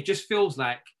 but it just feels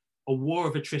like a war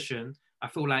of attrition. I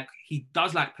feel like he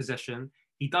does like possession.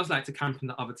 he does like to camp in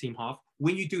the other team half.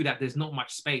 When you do that, there's not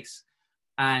much space.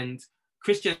 And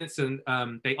Chris Jensen,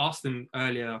 they asked him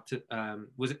earlier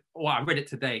I read it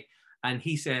today, and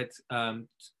he said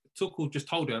Tuchel just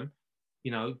told him,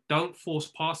 don't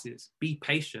force passes, be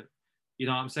patient. You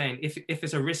know what I'm saying? If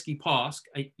it's a risky pass,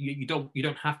 you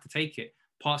don't have to take it.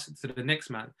 Pass it to the next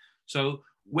man. So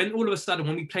when all of a sudden,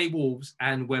 when we play Wolves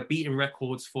and we're beating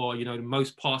records for, the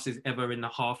most passes ever in the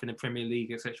half in the Premier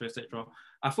League, etc.,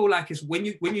 I feel like it's when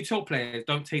you tell players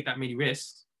don't take that many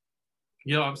risks,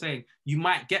 you know what I'm saying? You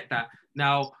might get that.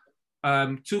 Now,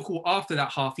 Tuchel, after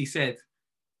that half, he said,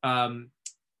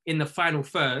 in the final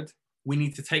third, we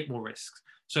need to take more risks.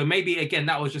 So maybe, again,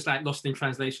 that was just like lost in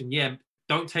translation. Yeah,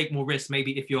 don't take more risks.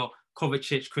 Maybe if you're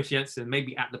Kovacic, Chris Jensen,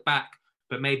 maybe at the back,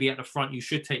 but maybe at the front, you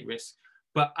should take risks.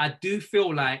 But I do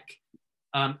feel like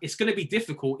it's going to be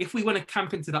difficult. If we want to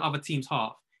camp into the other team's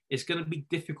half, it's going to be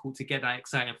difficult to get that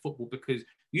exciting football, because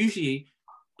usually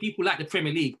people like the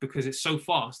Premier League because it's so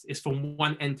fast. It's from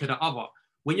one end to the other.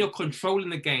 When you're controlling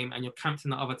the game and you're camped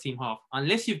in the other team half,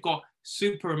 unless you've got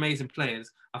super amazing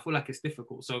players, I feel like it's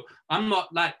difficult. So I'm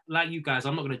not like you guys.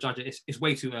 I'm not going to judge it. It's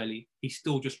way too early. He's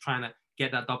still just trying to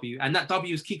get that W, and that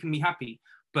W is keeping me happy.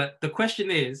 But the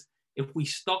question is, if we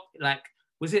stop, like,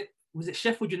 was it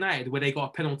Sheffield United where they got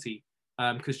a penalty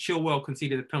because Chilwell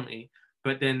conceded a penalty,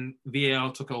 but then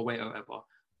VAR took it away or whatever.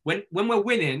 When we're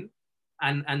winning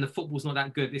and the football's not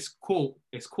that good, it's cool.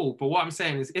 But what I'm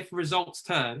saying is, if results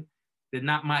turn, then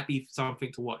that might be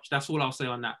something to watch. That's all I'll say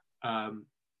on that.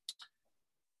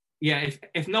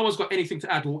 If no one's got anything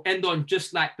to add, we'll end on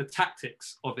just like the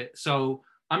tactics of it. So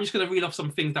I'm just going to read off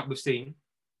some things that we've seen.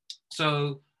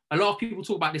 So a lot of people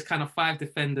talk about this kind of 5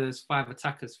 defenders, 5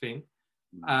 attackers thing.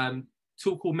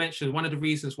 Tuchel mentioned one of the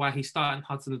reasons why he started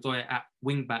Hudson-Odoi at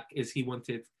wing back is he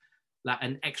wanted like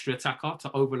an extra attacker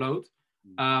to overload.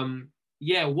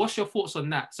 What's your thoughts on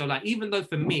that? So like, even though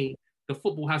for me the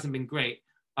football hasn't been great,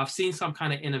 I've seen some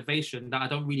kind of innovation that I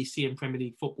don't really see in Premier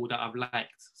League football that I've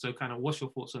liked. So kind of, what's your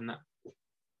thoughts on that?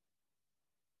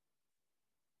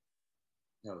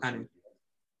 And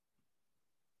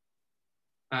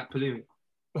Palumi.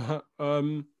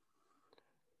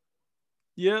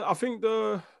 I think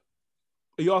are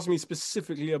you asking me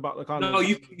specifically about the kind of... No,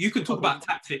 you can talk about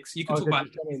tactics. You can talk about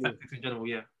tactics in general,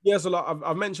 yeah. Yeah, so like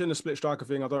I've mentioned the split striker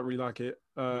thing. I don't really like it.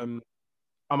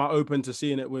 Am I open to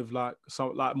seeing it with like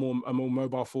a more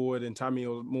mobile forward in Tammy,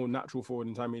 or more natural forward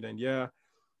in Tammy? Then yeah,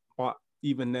 but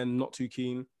even then, not too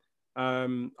keen.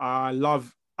 I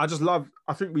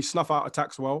think we snuff out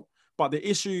attacks well, but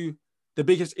the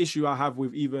biggest issue I have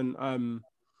with even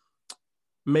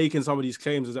making some of these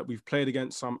claims is that we've played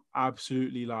against some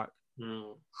absolutely like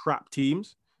crap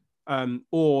teams,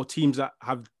 or teams that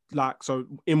have like, so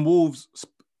in Wolves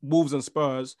and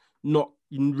Spurs not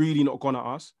gone at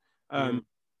us.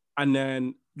 And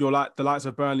then you're like the likes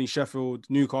of Burnley, Sheffield,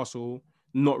 Newcastle,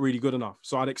 not really good enough.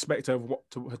 So I'd expect to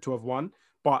have won,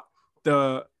 but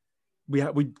we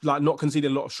like not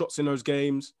conceded a lot of shots in those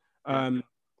games.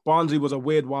 Barnsley was a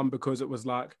weird one because it was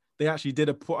like they actually did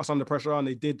put us under pressure and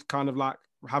they did kind of like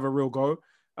have a real go.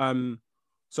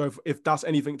 So if that's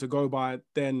anything to go by,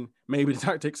 then maybe the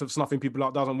tactics of snuffing people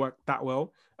out doesn't work that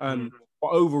well. But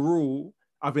overall,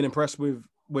 I've been impressed with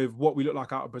what we look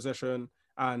like out of possession.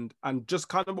 And just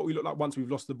kind of what we look like once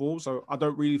we've lost the ball. So I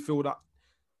don't really feel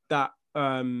that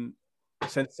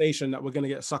sensation that we're going to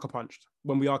get sucker punched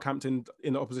when we are camped in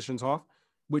the opposition's half,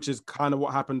 which is kind of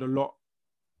what happened a lot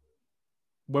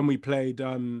when we played.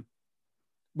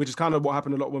 Which is kind of what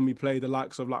happened a lot when we played the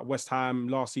likes of like West Ham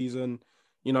last season.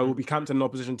 We'll be camped in the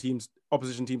opposition team's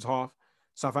half,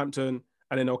 Southampton,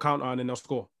 and then they'll counter and then they'll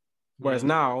score. Whereas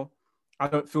now, I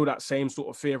don't feel that same sort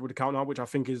of fear with the counter, which I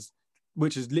think is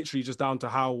literally just down to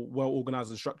how well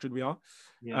organized and structured we are.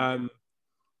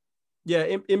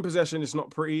 In possession, it's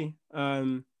not pretty.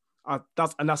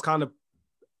 That's kind of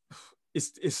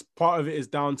it's part of it is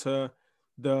down to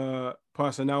the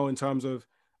personnel in terms of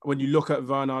when you look at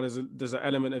Werner, there's an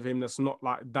element of him that's not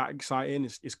like that exciting.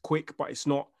 It's quick, but it's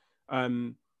not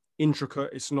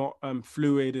intricate. It's not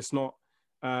fluid. It's not.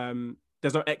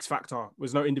 There's no X factor.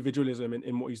 There's no individualism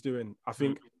in what he's doing. I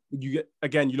think. You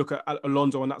look at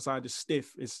Alonso on that side, it's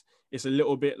stiff. It's a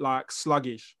little bit like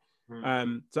sluggish.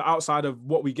 So outside of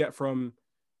what we get from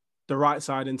the right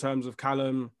side in terms of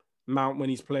Callum, Mount when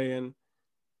he's playing,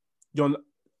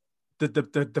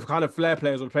 the kind of flair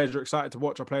players or players you're excited to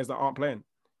watch are players that aren't playing.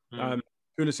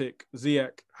 Pulisic,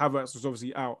 Ziyech, Havertz was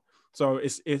obviously out. So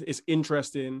it's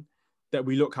interesting that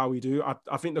we look how we do.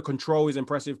 I think the control is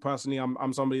impressive. Personally,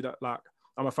 I'm somebody that like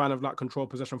I'm a fan of like control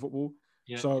possession football.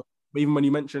 Yeah. So. But even when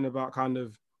you mention about kind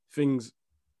of things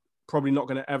probably not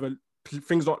going to ever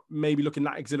things not maybe looking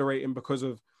that exhilarating because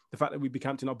of the fact that we'd be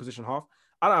camped in opposition half.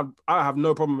 I have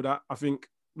no problem with that. I think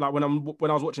like when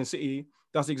I was watching City,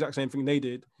 that's the exact same thing they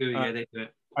did. Yeah, they do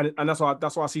it. And that's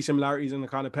why I see similarities in the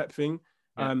kind of Pep thing.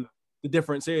 Yeah. The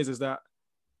difference is that,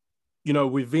 you know,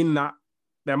 within that,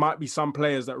 there might be some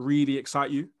players that really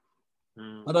excite you.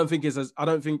 I don't think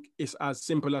it's as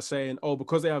simple as saying, oh,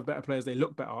 because they have better players, they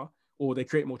look better or they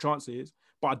create more chances.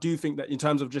 But I do think that in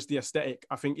terms of just the aesthetic,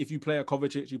 I think if you play a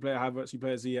Kovacic, you play a Havertz, you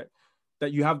play a Ziyech,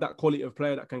 that you have that quality of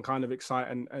player that can kind of excite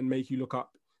and make you look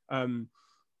up.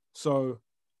 So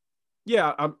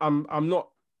yeah, I'm not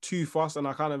too fussed, and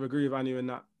I kind of agree with Anu in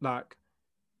that. Like,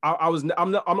 I'm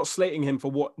not slating him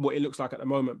for what it looks like at the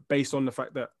moment, based on the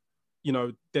fact that, you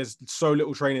know, there's so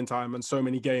little training time and so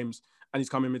many games, and he's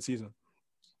coming mid-season.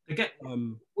 Again,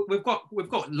 we've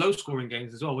got low scoring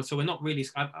games as well, so we're not really.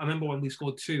 I remember when we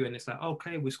scored 2, and it's like,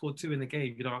 okay, we scored 2 in the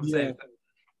game. You know what I'm saying?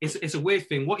 It's a weird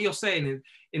thing. What you're saying is,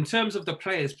 in terms of the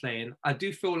players playing, I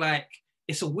do feel like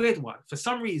it's a weird one. For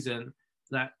some reason,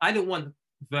 like, I didn't want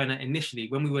Werner initially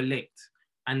when we were linked.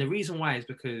 And the reason why is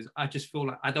because I just feel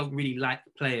like I don't really like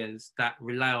players that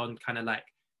rely on kind of like,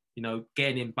 you know,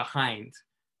 getting in behind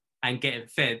and getting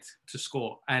fed to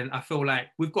score. And I feel like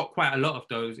we've got quite a lot of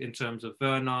those in terms of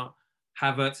Werner.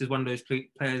 Havertz is one of those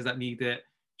players that need it.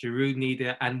 Giroud need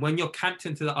it. And when you're camped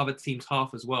into the other team's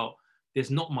half as well,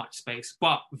 there's not much space.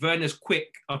 But Werner's quick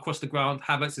across the ground.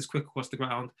 Havertz is quick across the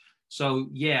ground. So,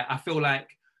 yeah, I feel like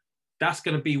that's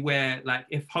going to be where, like,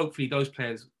 if hopefully those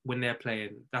players, when they're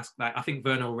playing, that's like, I think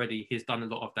Werner already, he's done a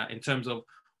lot of that in terms of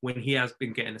when he has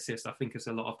been getting assists. I think it's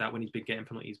a lot of that when he's been getting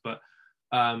penalties. But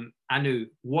Anu,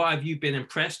 what have you been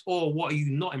impressed, or what are you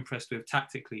not impressed with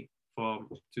tactically from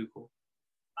Tuchel?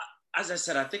 As I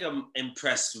said, I think I'm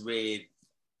impressed with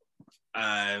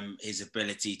his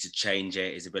ability to change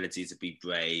it, his ability to be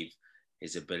brave,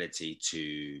 his ability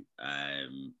to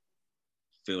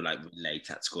feel like relay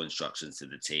tactical instructions to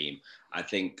the team. I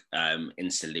think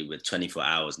instantly with 24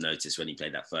 hours notice when he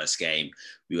played that first game,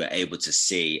 we were able to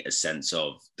see a sense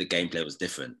of the gameplay was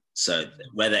different. So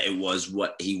whether it was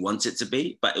what he wanted to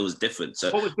be, but it was different.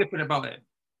 So what was different about it?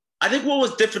 I think what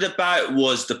was different about it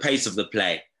was the pace of the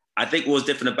play. I think what was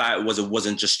different about it was it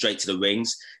wasn't just straight to the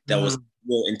wings. There was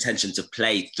more intention to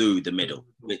play through the middle,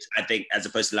 which I think, as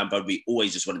opposed to Lampard, we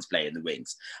always just wanted to play in the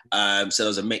wings. So there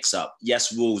was a mix-up.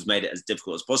 Yes, rules made it as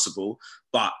difficult as possible,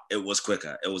 but it was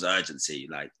quicker. It was urgency.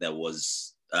 Like, there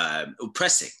was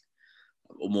pressing.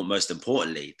 Or most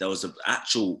importantly, there was an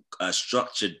actual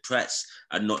structured press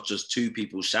and not just two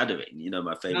people shadowing. You know,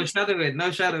 my favorite.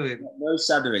 No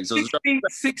shadowing. So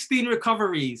 16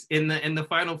 recoveries in the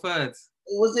final thirds.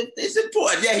 It's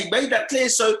important. Yeah, he made that clear.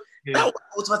 So that was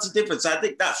automatically different. So I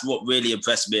think that's what really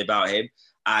impressed me about him,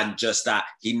 and just that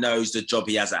he knows the job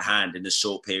he has at hand in a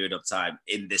short period of time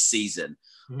in this season.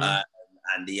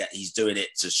 And he's doing it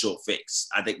to short fix.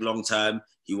 I think long term,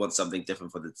 he wants something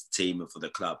different for the team and for the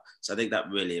club. So I think that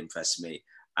really impressed me.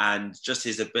 And just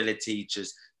his ability,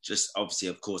 just obviously,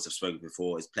 of course, I've spoken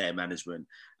before, his player management,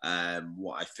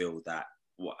 what I feel that,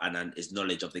 and his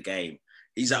knowledge of the game.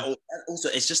 He's also,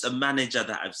 it's just a manager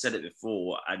that, I've said it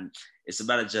before, and it's a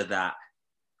manager that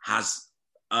has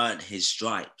earned his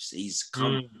stripes. He's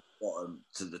come from the bottom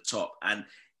to the top. And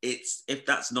if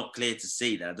that's not clear to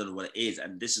see, then I don't know what it is.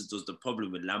 And this is just the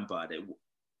problem with Lampard. It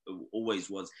always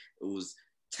was. It was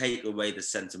take away the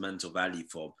sentimental value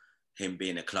from him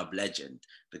being a club legend.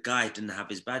 The guy didn't have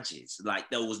his badges. Like,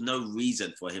 there was no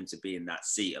reason for him to be in that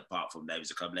seat apart from that he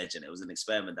was a club legend. It was an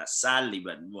experiment that sadly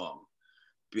went wrong.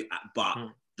 But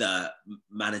the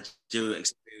managerial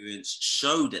experience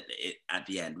showed it at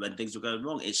the end when things were going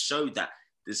wrong. It showed that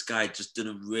this guy just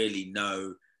didn't really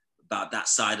know about that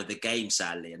side of the game,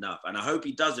 sadly enough. And I hope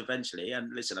he does eventually.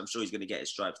 And listen, I'm sure he's going to get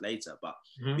his stripes later. But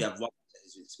we have one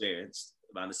who's experienced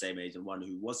around the same age and one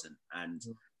who wasn't. And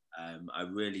I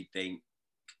really think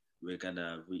we're going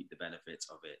to reap the benefits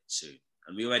of it soon.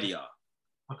 And we already are.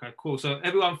 Okay, cool. So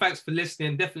everyone, thanks for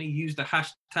listening. Definitely use the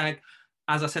hashtag.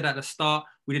 As I said at the start,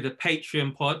 we did a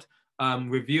Patreon pod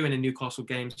reviewing the Newcastle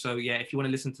game. So yeah, if you want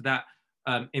to listen to that,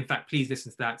 in fact, please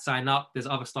listen to that. Sign up. There's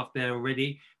other stuff there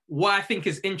already. What I think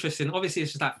is interesting, obviously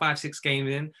it's just like 5-6 games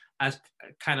in, as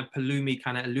kind of Palumi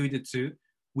kind of alluded to.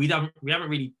 We haven't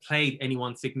really played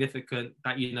anyone significant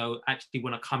that, you know, actually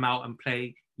want to come out and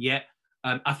play yet.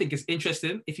 I think it's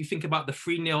interesting. If you think about the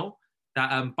 3-0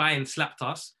 that Bayern slapped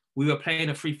us, we were playing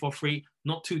a 3-4-3,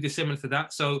 not too dissimilar to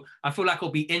that. So I feel like it'll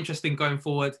be interesting going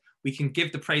forward. We can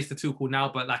give the praise to Tuchel now,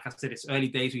 but like I said, it's early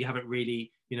days. We haven't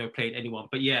really, you know, played anyone.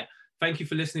 But yeah, thank you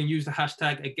for listening. Use the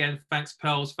hashtag. Again, thanks,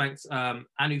 Pels. Thanks,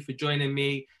 Anu, for joining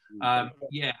me.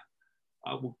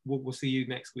 We'll see you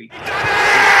next week.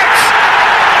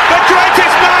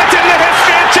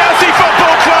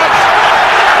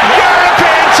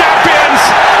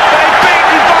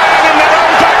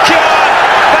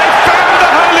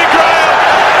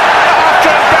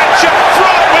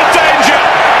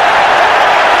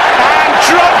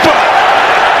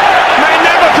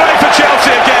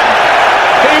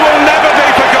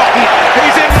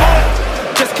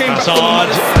 Hazard.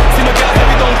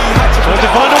 Trying to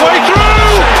find a way through.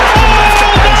 Oh,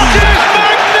 that is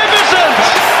magnificent!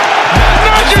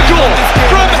 Magical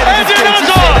from Eden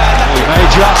Hazard. He may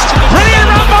just brilliant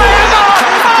run by Hazard.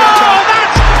 Oh,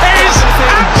 that is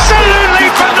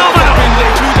absolutely phenomenal.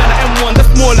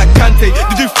 That's more like Kante.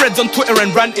 They do threads on Twitter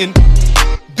and ranting.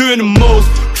 Doing the most.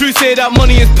 True say that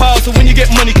money is power, so when you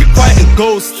get money, keep quiet and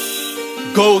ghost.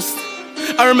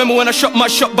 I remember when I shot my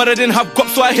shot, but I didn't have guap,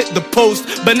 so I hit the post.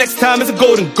 But next time it's a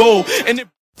golden goal.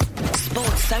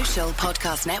 Sports Social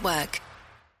Podcast Network.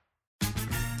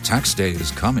 Tax day is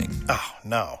coming. Oh,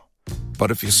 no. But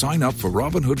if you sign up for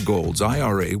Robinhood Gold's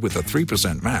IRA with a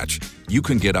 3% match, you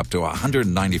can get up to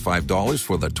 $195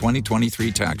 for the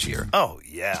 2023 tax year. Oh,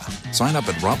 yeah. Sign up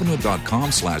at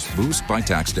Robinhood.com/boost by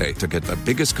tax day to get the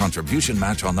biggest contribution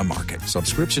match on the market.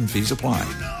 Subscription fees apply.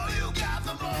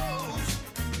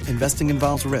 Investing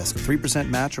involves risk. 3%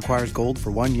 match requires gold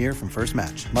for 1 year from first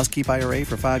match. Must keep IRA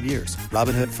for 5 years.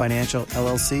 Robinhood Financial,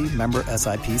 LLC, member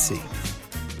SIPC.